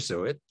did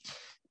pursue it.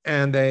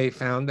 And they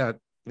found that,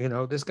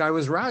 this guy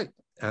was right.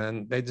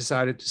 And they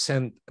decided to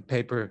send a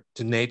paper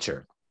to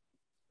Nature.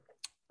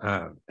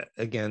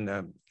 Again,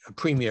 a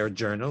premier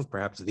journal,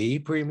 perhaps the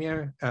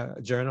premier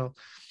journal.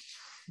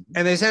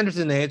 And they sent it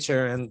to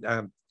Nature,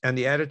 and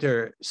the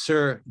editor,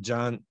 Sir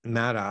John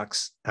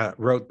Maddox,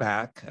 wrote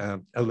back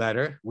a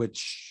letter,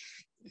 which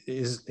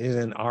is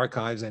in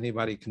archives.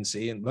 Anybody can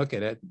see and look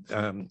at it,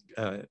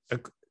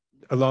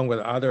 along with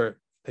other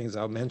things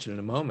I'll mention in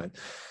a moment.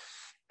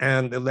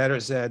 And the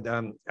letter said,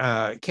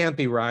 can't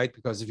be right,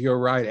 because if you're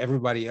right,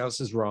 everybody else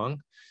is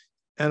wrong.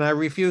 And I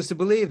refuse to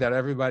believe that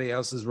everybody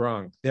else is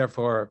wrong.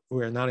 Therefore,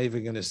 we're not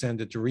even going to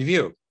send it to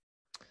review.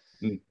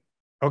 Mm.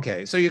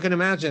 Okay, so you can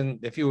imagine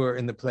if you were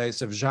in the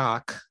place of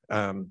Jacques,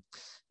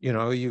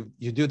 you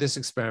do this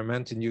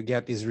experiment and you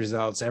get these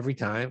results every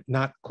time,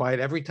 not quite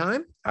every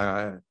time.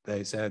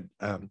 They said,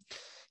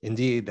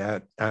 indeed,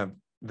 that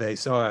they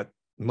saw it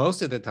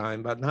most of the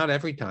time, but not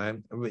every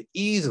time,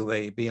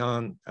 easily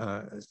beyond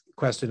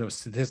question of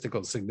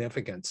statistical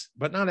significance,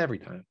 but not every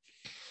time.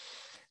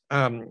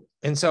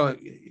 And so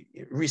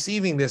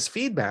receiving this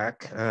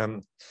feedback,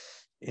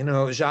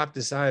 Jacques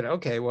decided,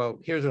 okay, well,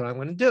 here's what I'm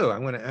going to do.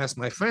 I'm going to ask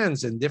my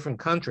friends in different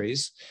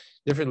countries,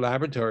 different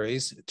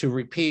laboratories, to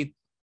repeat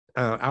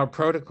our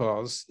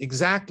protocols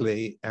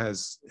exactly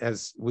as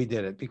we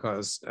did it,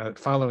 because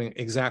following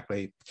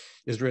exactly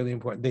is really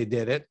important. They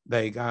did it.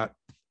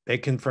 They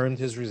confirmed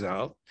his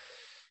result,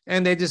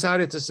 and they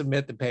decided to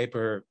submit the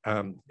paper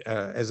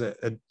as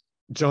a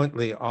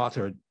jointly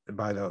authored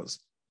by those.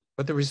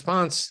 But the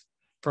response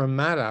from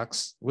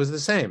Maddox was the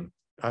same.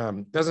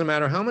 Doesn't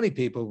matter how many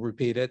people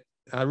repeat it,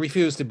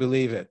 refused to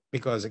believe it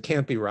because it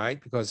can't be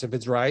right, because if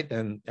it's right,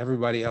 then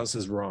everybody else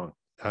is wrong.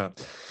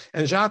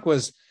 And Jacques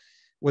was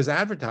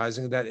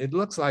advertising that it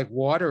looks like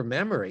water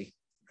memory,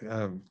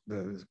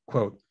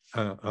 quote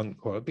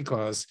unquote,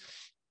 because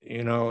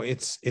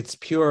it's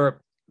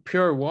pure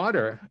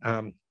water,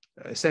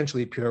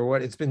 essentially pure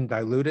water. It's been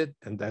diluted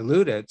and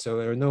diluted, so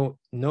there are no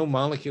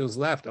molecules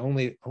left,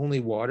 only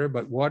water,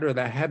 but water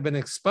that had been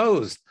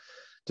exposed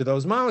to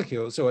those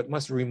molecules. So it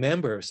must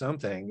remember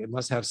something. It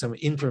must have some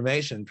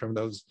information from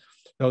those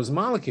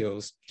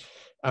molecules.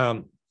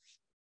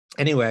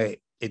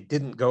 Anyway, it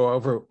didn't go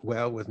over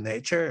well with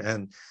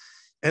nature,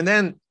 and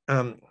then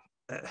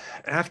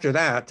after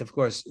that, of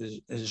course,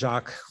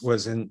 Jacques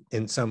was in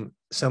some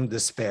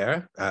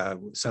despair,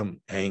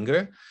 some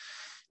anger.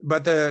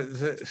 But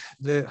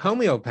the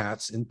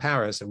homeopaths in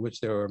Paris, of which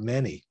there were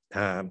many,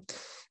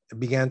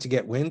 began to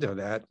get wind of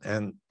that,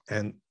 and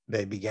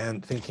they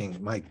began thinking,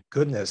 my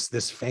goodness,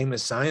 this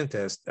famous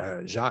scientist,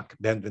 Jacques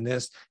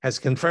Benveniste, has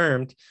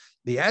confirmed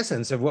the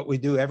essence of what we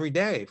do every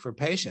day for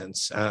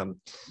patients. And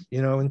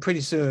pretty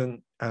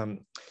soon,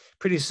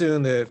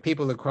 the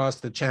people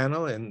across the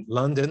channel in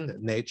London,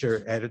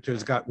 Nature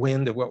editors, got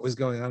wind of what was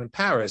going on in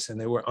Paris,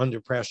 and they were under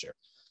pressure.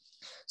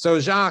 So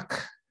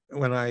Jacques,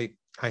 when I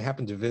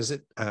happened to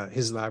visit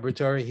his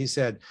laboratory, he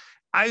said,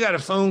 I got a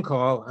phone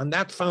call on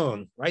that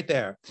phone right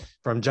there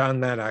from John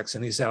Maddox,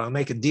 and he said, I'll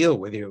make a deal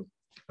with you.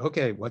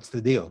 Okay, what's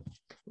the deal?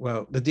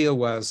 Well, the deal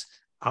was,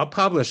 I'll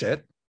publish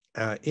it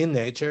in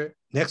Nature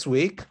next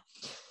week,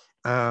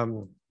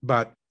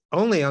 but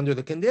only under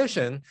the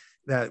condition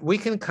that we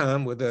can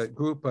come with a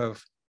group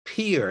of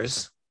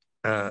peers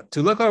to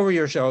look over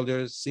your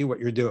shoulders, see what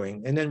you're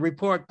doing, and then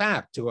report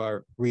back to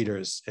our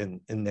readers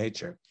in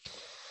Nature.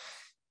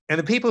 And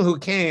the people who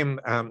came,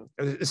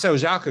 so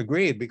Jacques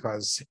agreed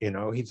because,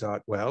 he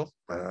thought, well,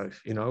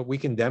 we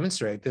can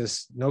demonstrate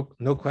this,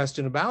 no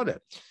question about it.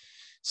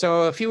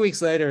 So a few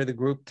weeks later, the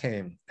group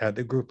came,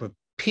 the group of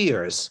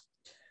peers.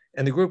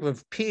 And the group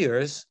of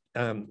peers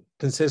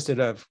consisted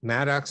of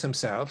Maddox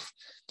himself,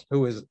 who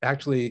was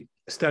actually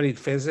studied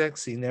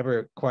physics. He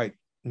never quite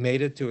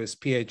made it to his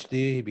PhD.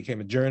 He became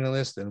a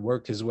journalist and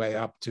worked his way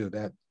up to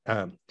that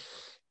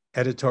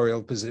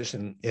editorial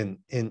position in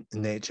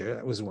Nature.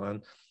 That was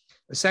one.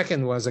 The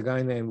second was a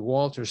guy named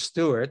Walter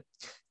Stewart,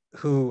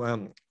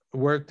 who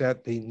worked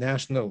at the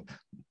National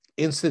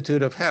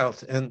Institute of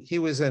Health, and he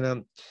was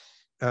in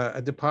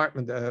a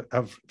department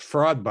of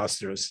fraud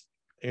busters.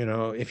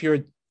 If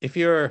you're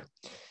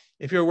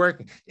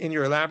working in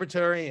your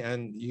laboratory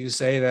and you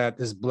say that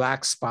this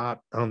black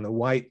spot on the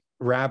white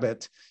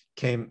rabbit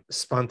came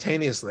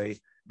spontaneously,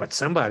 but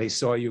somebody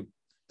saw you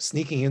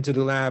sneaking into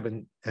the lab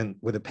and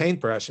with a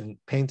paintbrush and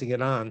painting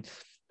it on,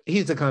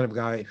 he's the kind of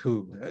guy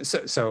who,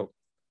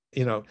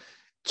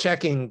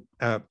 checking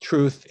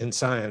truth in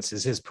science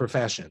is his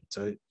profession.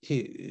 So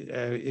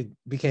it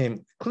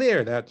became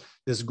clear that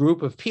this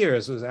group of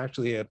peers was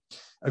actually a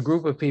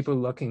group of people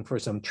looking for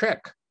some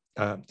trick.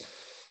 And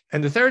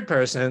the third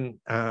person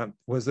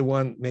was the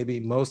one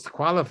maybe most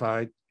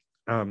qualified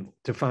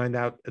to find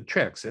out the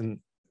tricks. And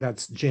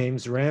that's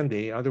James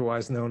Randi,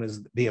 otherwise known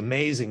as the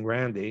Amazing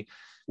Randi,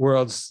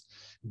 world's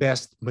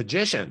best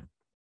magician.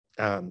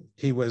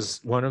 He was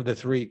one of the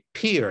three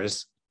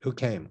peers who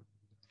came.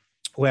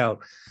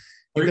 Well,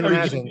 you can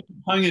imagine. You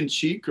tongue in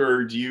cheek,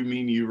 or do you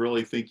mean you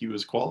really think he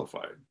was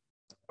qualified?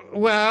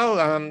 Well,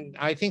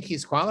 I think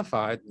he's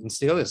qualified and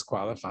still is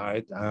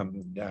qualified.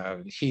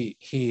 He's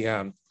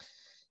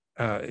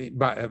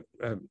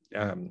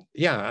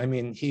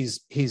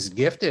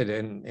gifted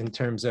in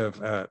terms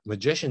of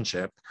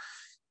magicianship.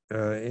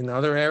 In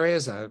other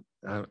areas,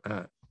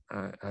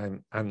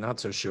 I'm not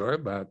so sure,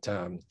 but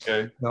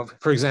okay.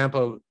 For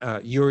example,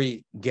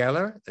 Uri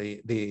Geller,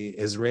 the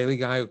Israeli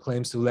guy who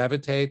claims to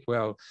levitate,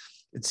 well,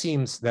 it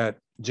seems that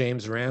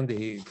James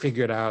Randi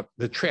figured out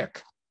the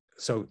trick,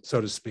 so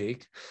to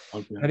speak,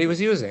 that he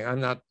was using.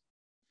 I'm not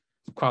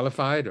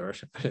qualified or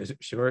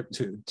sure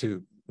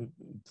to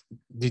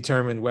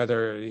determine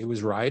whether he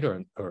was right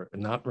or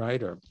not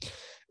right or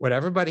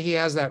whatever, but he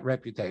has that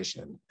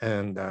reputation,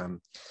 and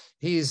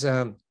he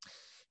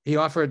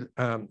offered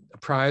a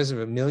prize of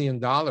 $1 million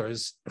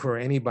for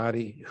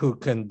anybody who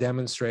can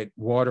demonstrate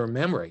water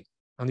memory.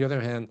 On the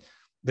other hand,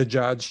 the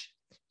judge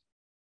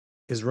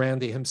is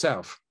Randi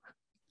himself.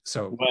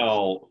 So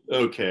well,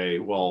 okay.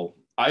 Well,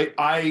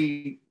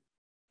 I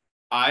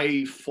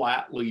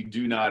flatly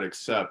do not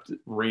accept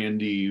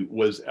Randi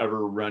was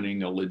ever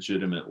running a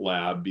legitimate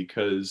lab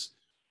because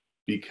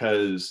if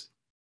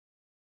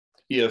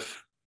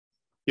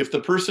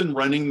the person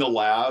running the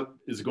lab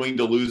is going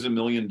to lose $1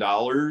 million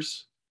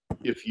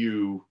if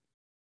you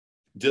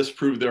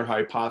disprove their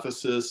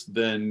hypothesis,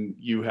 then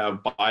you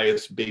have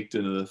bias baked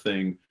into the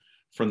thing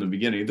from the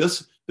beginning.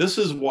 This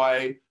is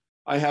why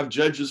I have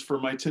judges for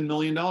my $10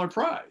 million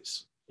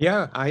prize.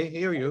 Yeah, I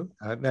hear you.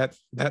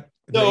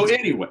 So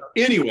anyway,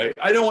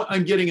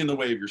 I'm getting in the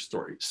way of your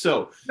story.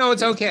 So no,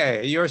 it's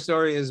okay. Your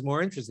story is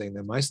more interesting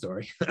than my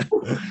story.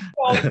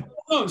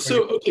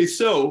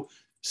 So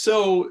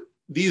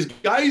these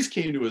guys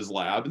came to his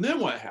lab, and then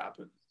what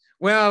happened?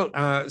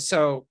 Well,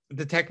 so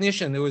the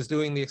technician who was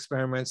doing the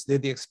experiments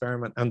did the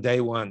experiment on day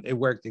one. It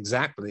worked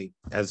exactly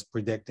as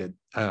predicted.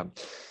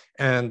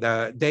 And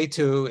day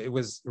two, it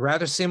was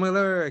rather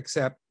similar,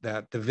 except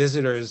that the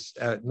visitors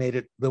made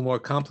it a little more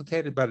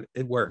complicated, but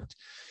it worked.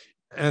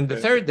 And the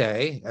third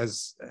day,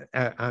 as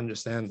I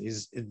understand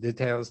these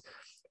details,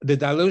 the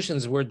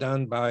dilutions were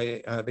done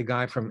by the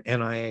guy from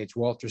NIH,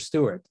 Walter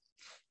Stewart,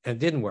 and it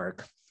didn't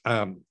work,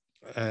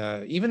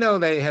 even though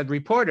they had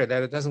reported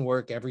that it doesn't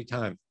work every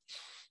time.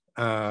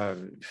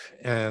 And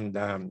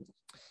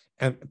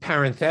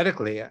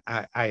parenthetically,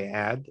 I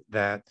add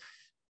that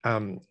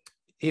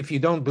if you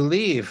don't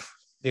believe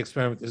the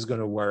experiment is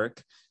going to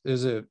work,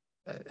 there's a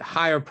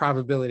higher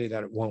probability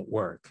that it won't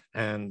work.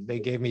 And they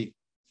gave me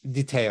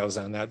details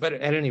on that. But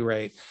at any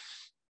rate,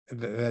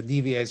 that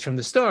deviates from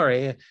the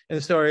story. And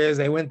the story is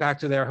they went back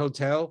to their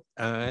hotel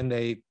and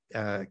they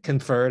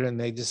conferred and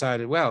they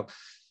decided, well,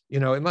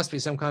 it must be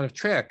some kind of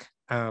trick.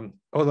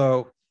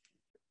 Although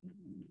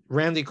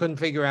Randy couldn't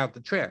figure out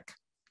the trick.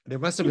 There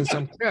must have been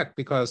some trick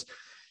because,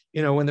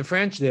 when the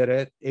French did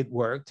it, it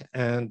worked.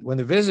 And when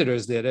the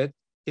visitors did it,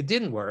 it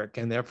didn't work.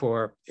 And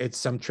therefore it's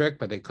some trick,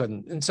 but they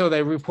couldn't. And so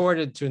they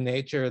reported to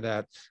Nature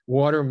that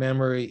water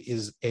memory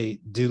is a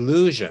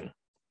delusion.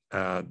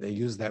 They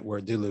used that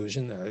word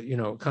delusion,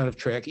 kind of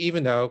trick,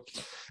 even though,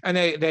 and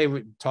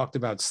they talked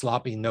about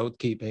sloppy note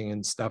keeping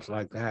and stuff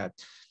like that.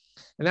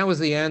 And that was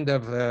the end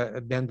of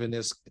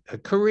Benvenist's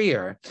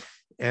career.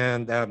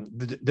 And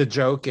the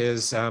joke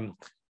is,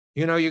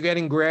 you're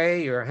getting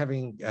gray, you're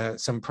having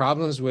some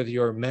problems with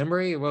your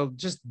memory. Well,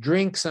 just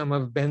drink some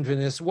of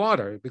Benvenist's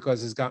water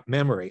because it's got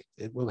memory.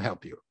 It will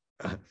help you.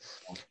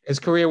 His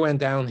career went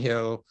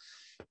downhill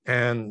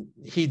and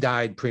he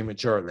died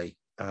prematurely,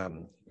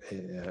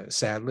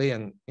 sadly.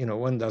 And,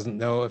 one doesn't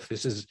know if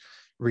this is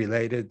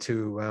related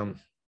to,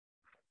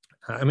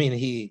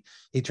 he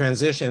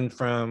transitioned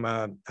from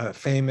a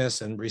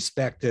famous and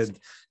respected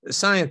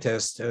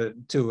scientist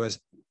to a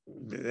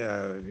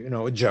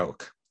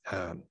joke.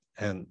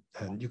 And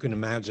you can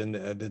imagine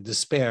the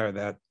despair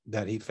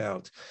that he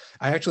felt.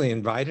 I actually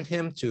invited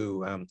him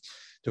to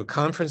a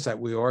conference that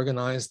we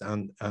organized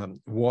on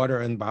water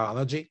and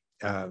biology.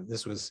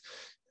 This was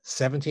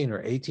 17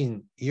 or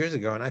 18 years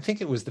ago. And I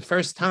think it was the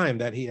first time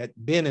that he had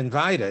been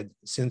invited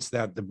since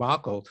that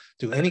debacle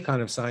to any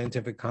kind of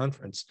scientific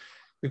conference,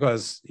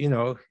 because,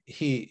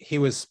 he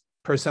was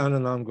persona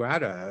non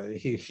grata.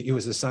 He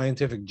was a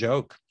scientific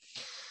joke.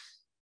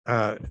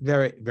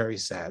 Very, very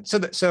sad.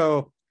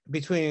 So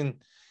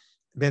between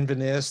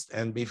Benveniste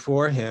and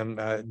before him,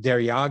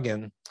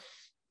 Deryagin,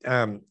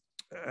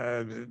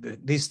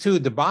 these two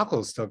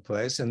debacles took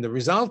place. And the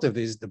result of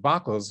these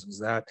debacles was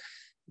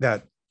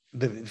that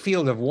the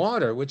field of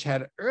water, which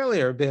had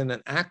earlier been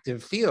an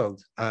active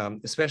field,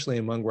 especially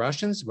among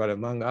Russians, but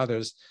among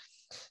others,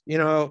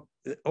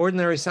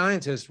 ordinary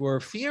scientists were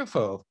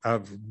fearful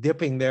of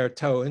dipping their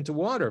toe into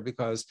water,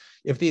 because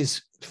if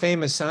these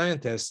famous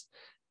scientists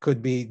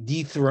could be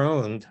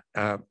dethroned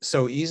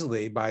so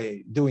easily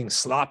by doing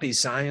sloppy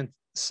science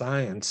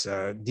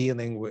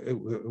dealing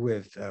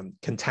with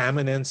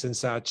contaminants and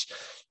such,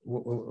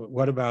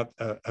 what about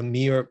a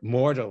mere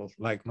mortal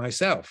like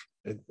myself?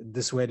 It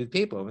dissuaded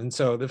people. And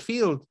so the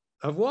field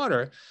of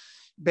water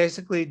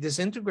basically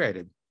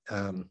disintegrated.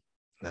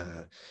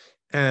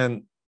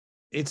 And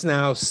it's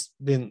now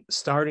been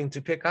starting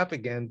to pick up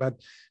again, but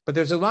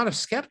there's a lot of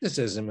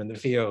skepticism in the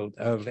field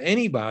of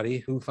anybody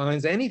who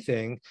finds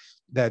anything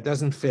that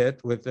doesn't fit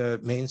with the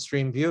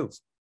mainstream view.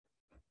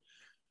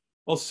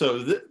 Also,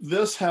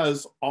 this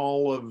has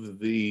all of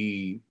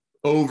the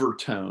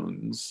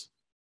overtones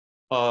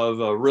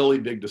of a really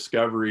big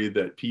discovery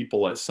that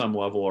people at some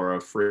level are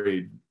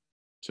afraid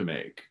to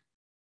make,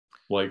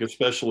 like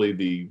especially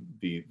the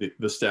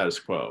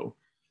status quo.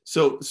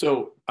 So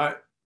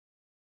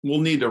we'll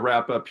need to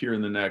wrap up here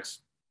in the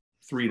next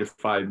 3 to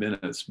 5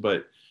 minutes,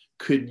 but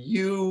could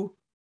you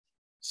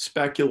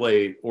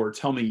speculate or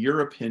tell me your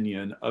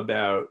opinion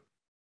about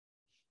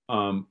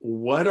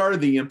what are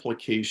the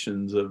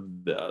implications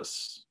of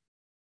this?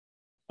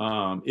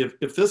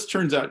 If this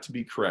turns out to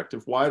be correct,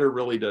 if water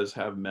really does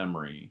have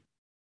memory,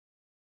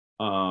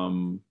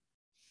 what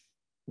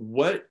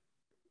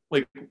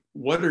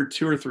are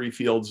 2 or 3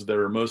 fields that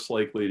are most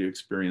likely to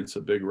experience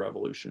a big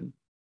revolution?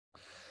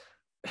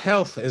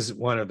 Health is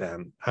one of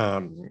them.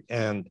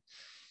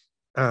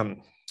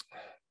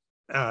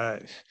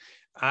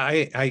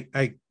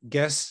 I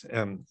guess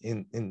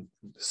in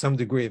some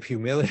degree of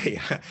humility,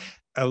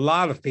 a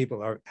lot of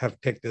people have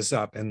picked this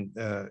up in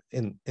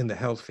the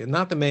health field,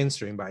 not the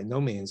mainstream by no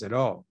means at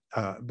all,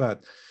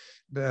 but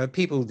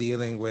people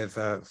dealing with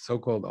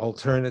so-called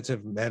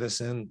alternative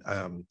medicine,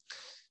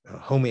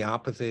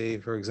 homeopathy,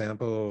 for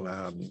example,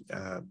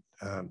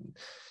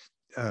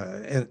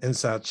 and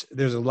such.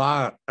 There's a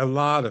lot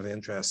of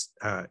interest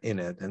in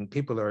it, and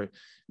people are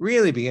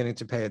really beginning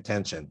to pay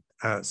attention.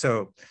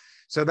 So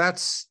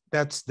that's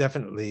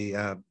definitely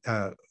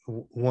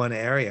one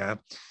area.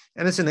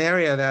 And it's an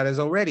area that is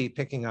already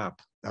picking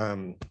up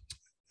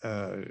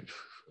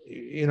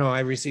I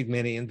received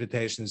many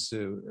invitations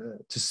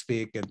to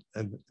speak at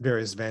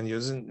various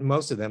venues, and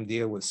most of them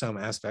deal with some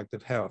aspect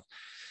of health.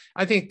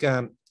 I think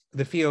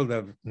the field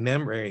of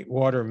memory,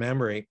 water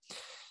memory,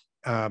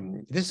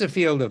 this is a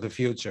field of the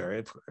future.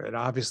 It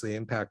obviously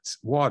impacts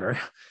water,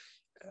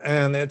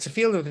 and it's a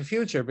field of the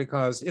future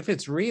because if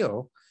it's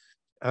real,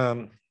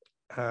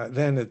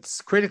 then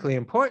it's critically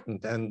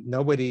important, and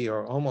nobody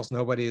or almost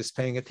nobody is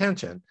paying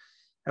attention.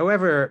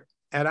 However,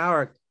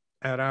 I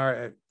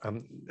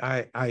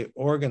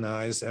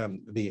organize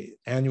the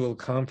annual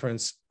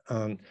conference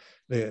on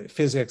the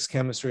physics,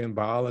 chemistry, and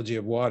biology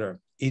of water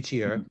each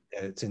year.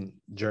 It's in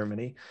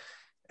Germany,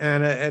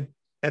 and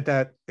at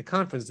that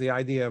conference, the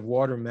idea of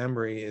water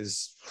memory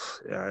is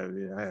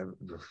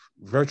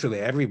virtually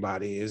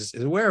everybody is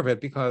aware of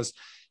it, because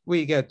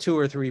we get 2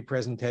 or 3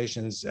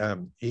 presentations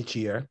each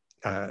year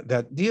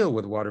that deal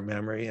with water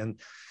memory. And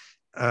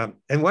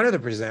one of the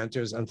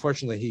presenters,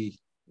 unfortunately, he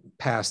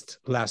passed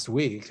last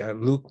week,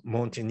 Luc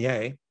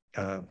Montagnier.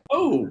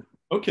 Oh,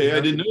 okay. I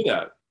didn't know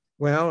that.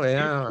 Well,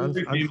 yeah,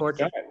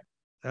 unfortunately.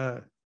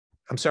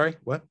 I'm sorry,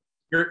 what?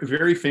 Very,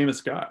 very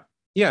famous guy.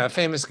 Yeah, a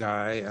famous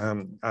guy.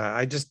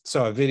 I just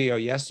saw a video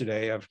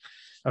yesterday of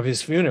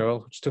his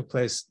funeral, which took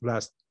place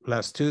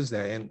last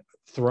Tuesday, and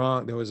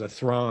there was a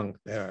throng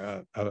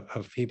there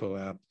of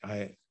people.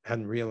 I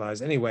hadn't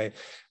realized. Anyway,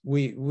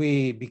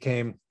 we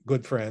became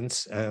good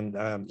friends,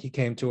 and he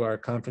came to our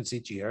conference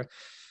each year,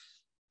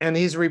 and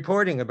he's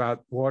reporting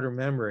about water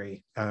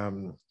memory.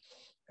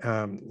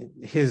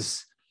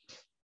 His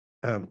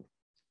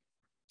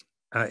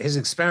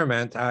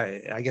experiment,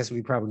 I guess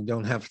we probably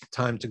don't have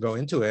time to go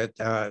into it,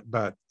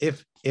 but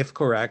if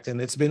correct,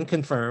 and it's been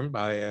confirmed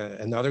by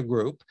another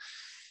group,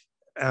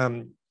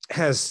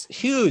 has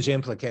huge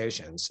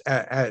implications,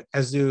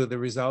 as do the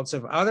results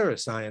of other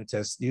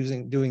scientists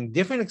doing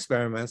different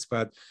experiments,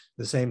 but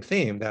the same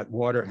theme, that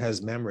water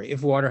has memory.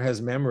 If water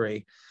has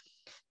memory,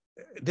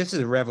 this is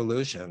a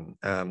revolution,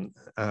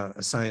 a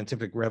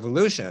scientific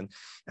revolution,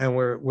 and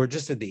we're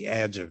just at the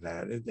edge of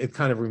that. It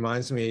kind of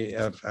reminds me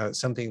of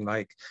something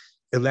like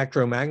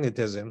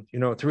electromagnetism.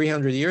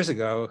 300 years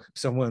ago,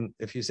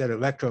 if you said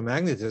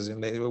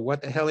electromagnetism, they were,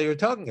 what the hell are you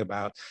talking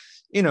about?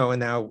 And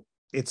now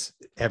it's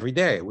every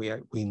day.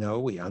 We know,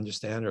 we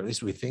understand, or at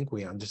least we think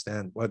we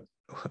understand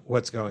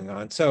what's going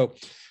on. So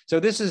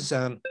this is,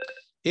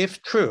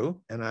 if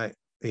true, and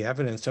the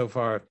evidence so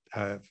far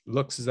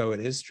looks as though it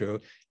is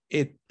true,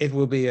 it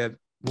will be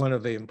one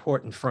of the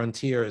important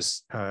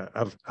frontiers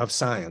of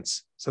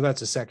science. So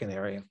that's a second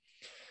area.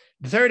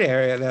 The third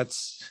area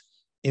that's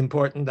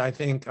important, I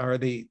think, are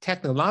the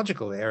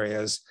technological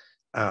areas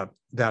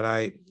that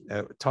I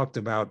talked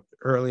about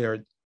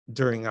earlier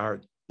during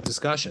our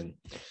discussion.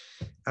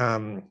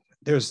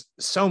 There's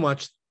so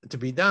much to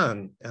be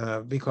done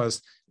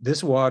because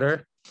this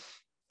water,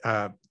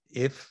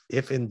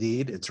 if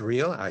indeed it's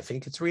real, I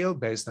think it's real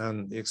based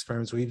on the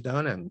experiments we've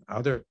done and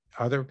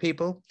other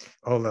people,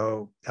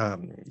 although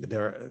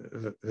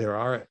there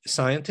are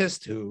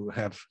scientists who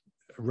have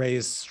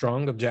raised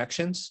strong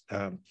objections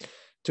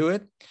to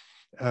it.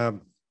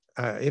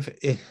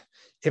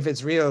 If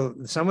it's real,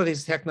 some of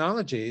these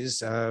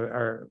technologies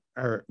are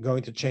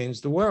going to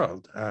change the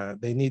world.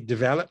 They need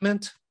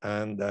development,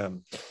 and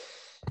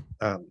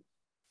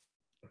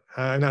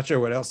I'm not sure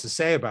what else to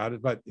say about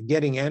it, but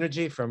getting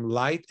energy from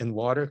light and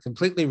water,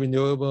 completely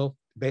renewable,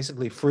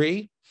 basically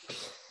free,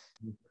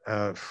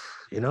 getting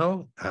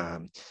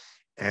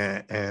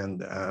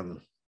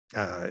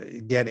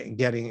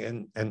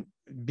and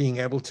being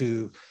able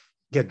to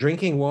get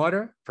drinking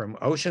water from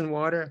ocean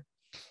water.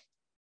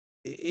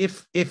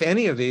 If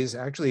any of these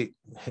actually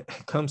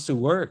comes to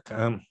work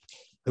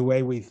the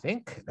way we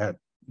think that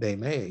they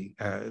may,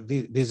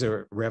 these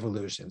are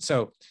revolutions.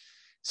 So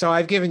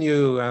I've given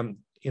you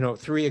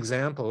 3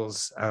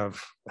 examples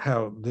of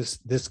how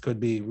this could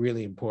be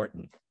really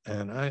important,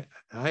 and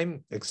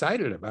I'm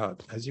excited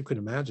about, as you could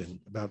imagine,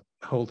 about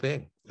the whole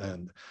thing.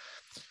 And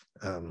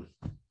well,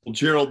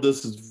 Gerald,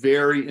 this is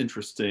very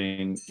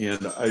interesting,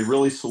 and I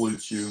really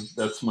salute you.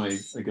 I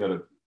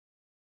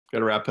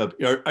gotta wrap up.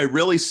 I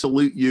really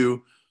salute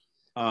you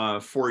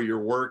for your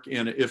work.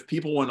 And if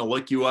people want to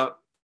look you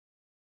up,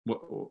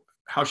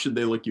 how should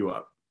they look you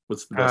up?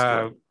 What's the best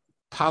way?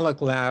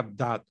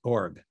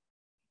 PollackLab.org.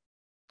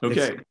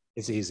 Okay.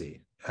 It's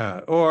easy.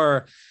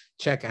 Or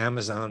check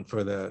Amazon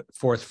for the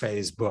 4th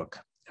phase book.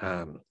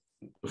 The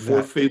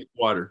 4th phase of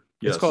water.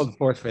 Yes. It's called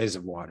 4th phase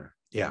of water.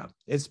 Yeah,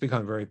 it's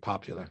become very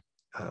popular.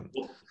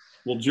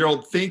 Well,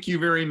 Gerald, thank you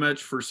very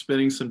much for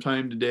spending some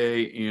time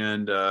today.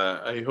 And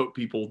I hope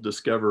people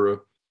discover a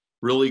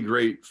really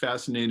great,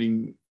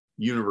 fascinating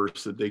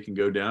universe that they can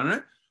go down.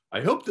 And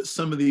I hope that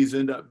some of these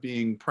end up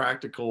being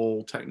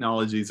practical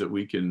technologies that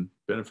we can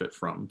benefit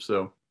from.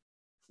 So,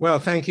 well,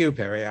 thank you,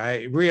 Perry.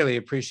 I really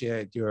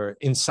appreciate your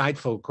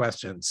insightful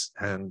questions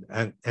and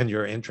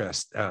your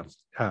interest.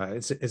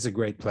 It's a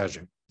great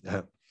pleasure.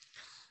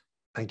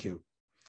 Thank you.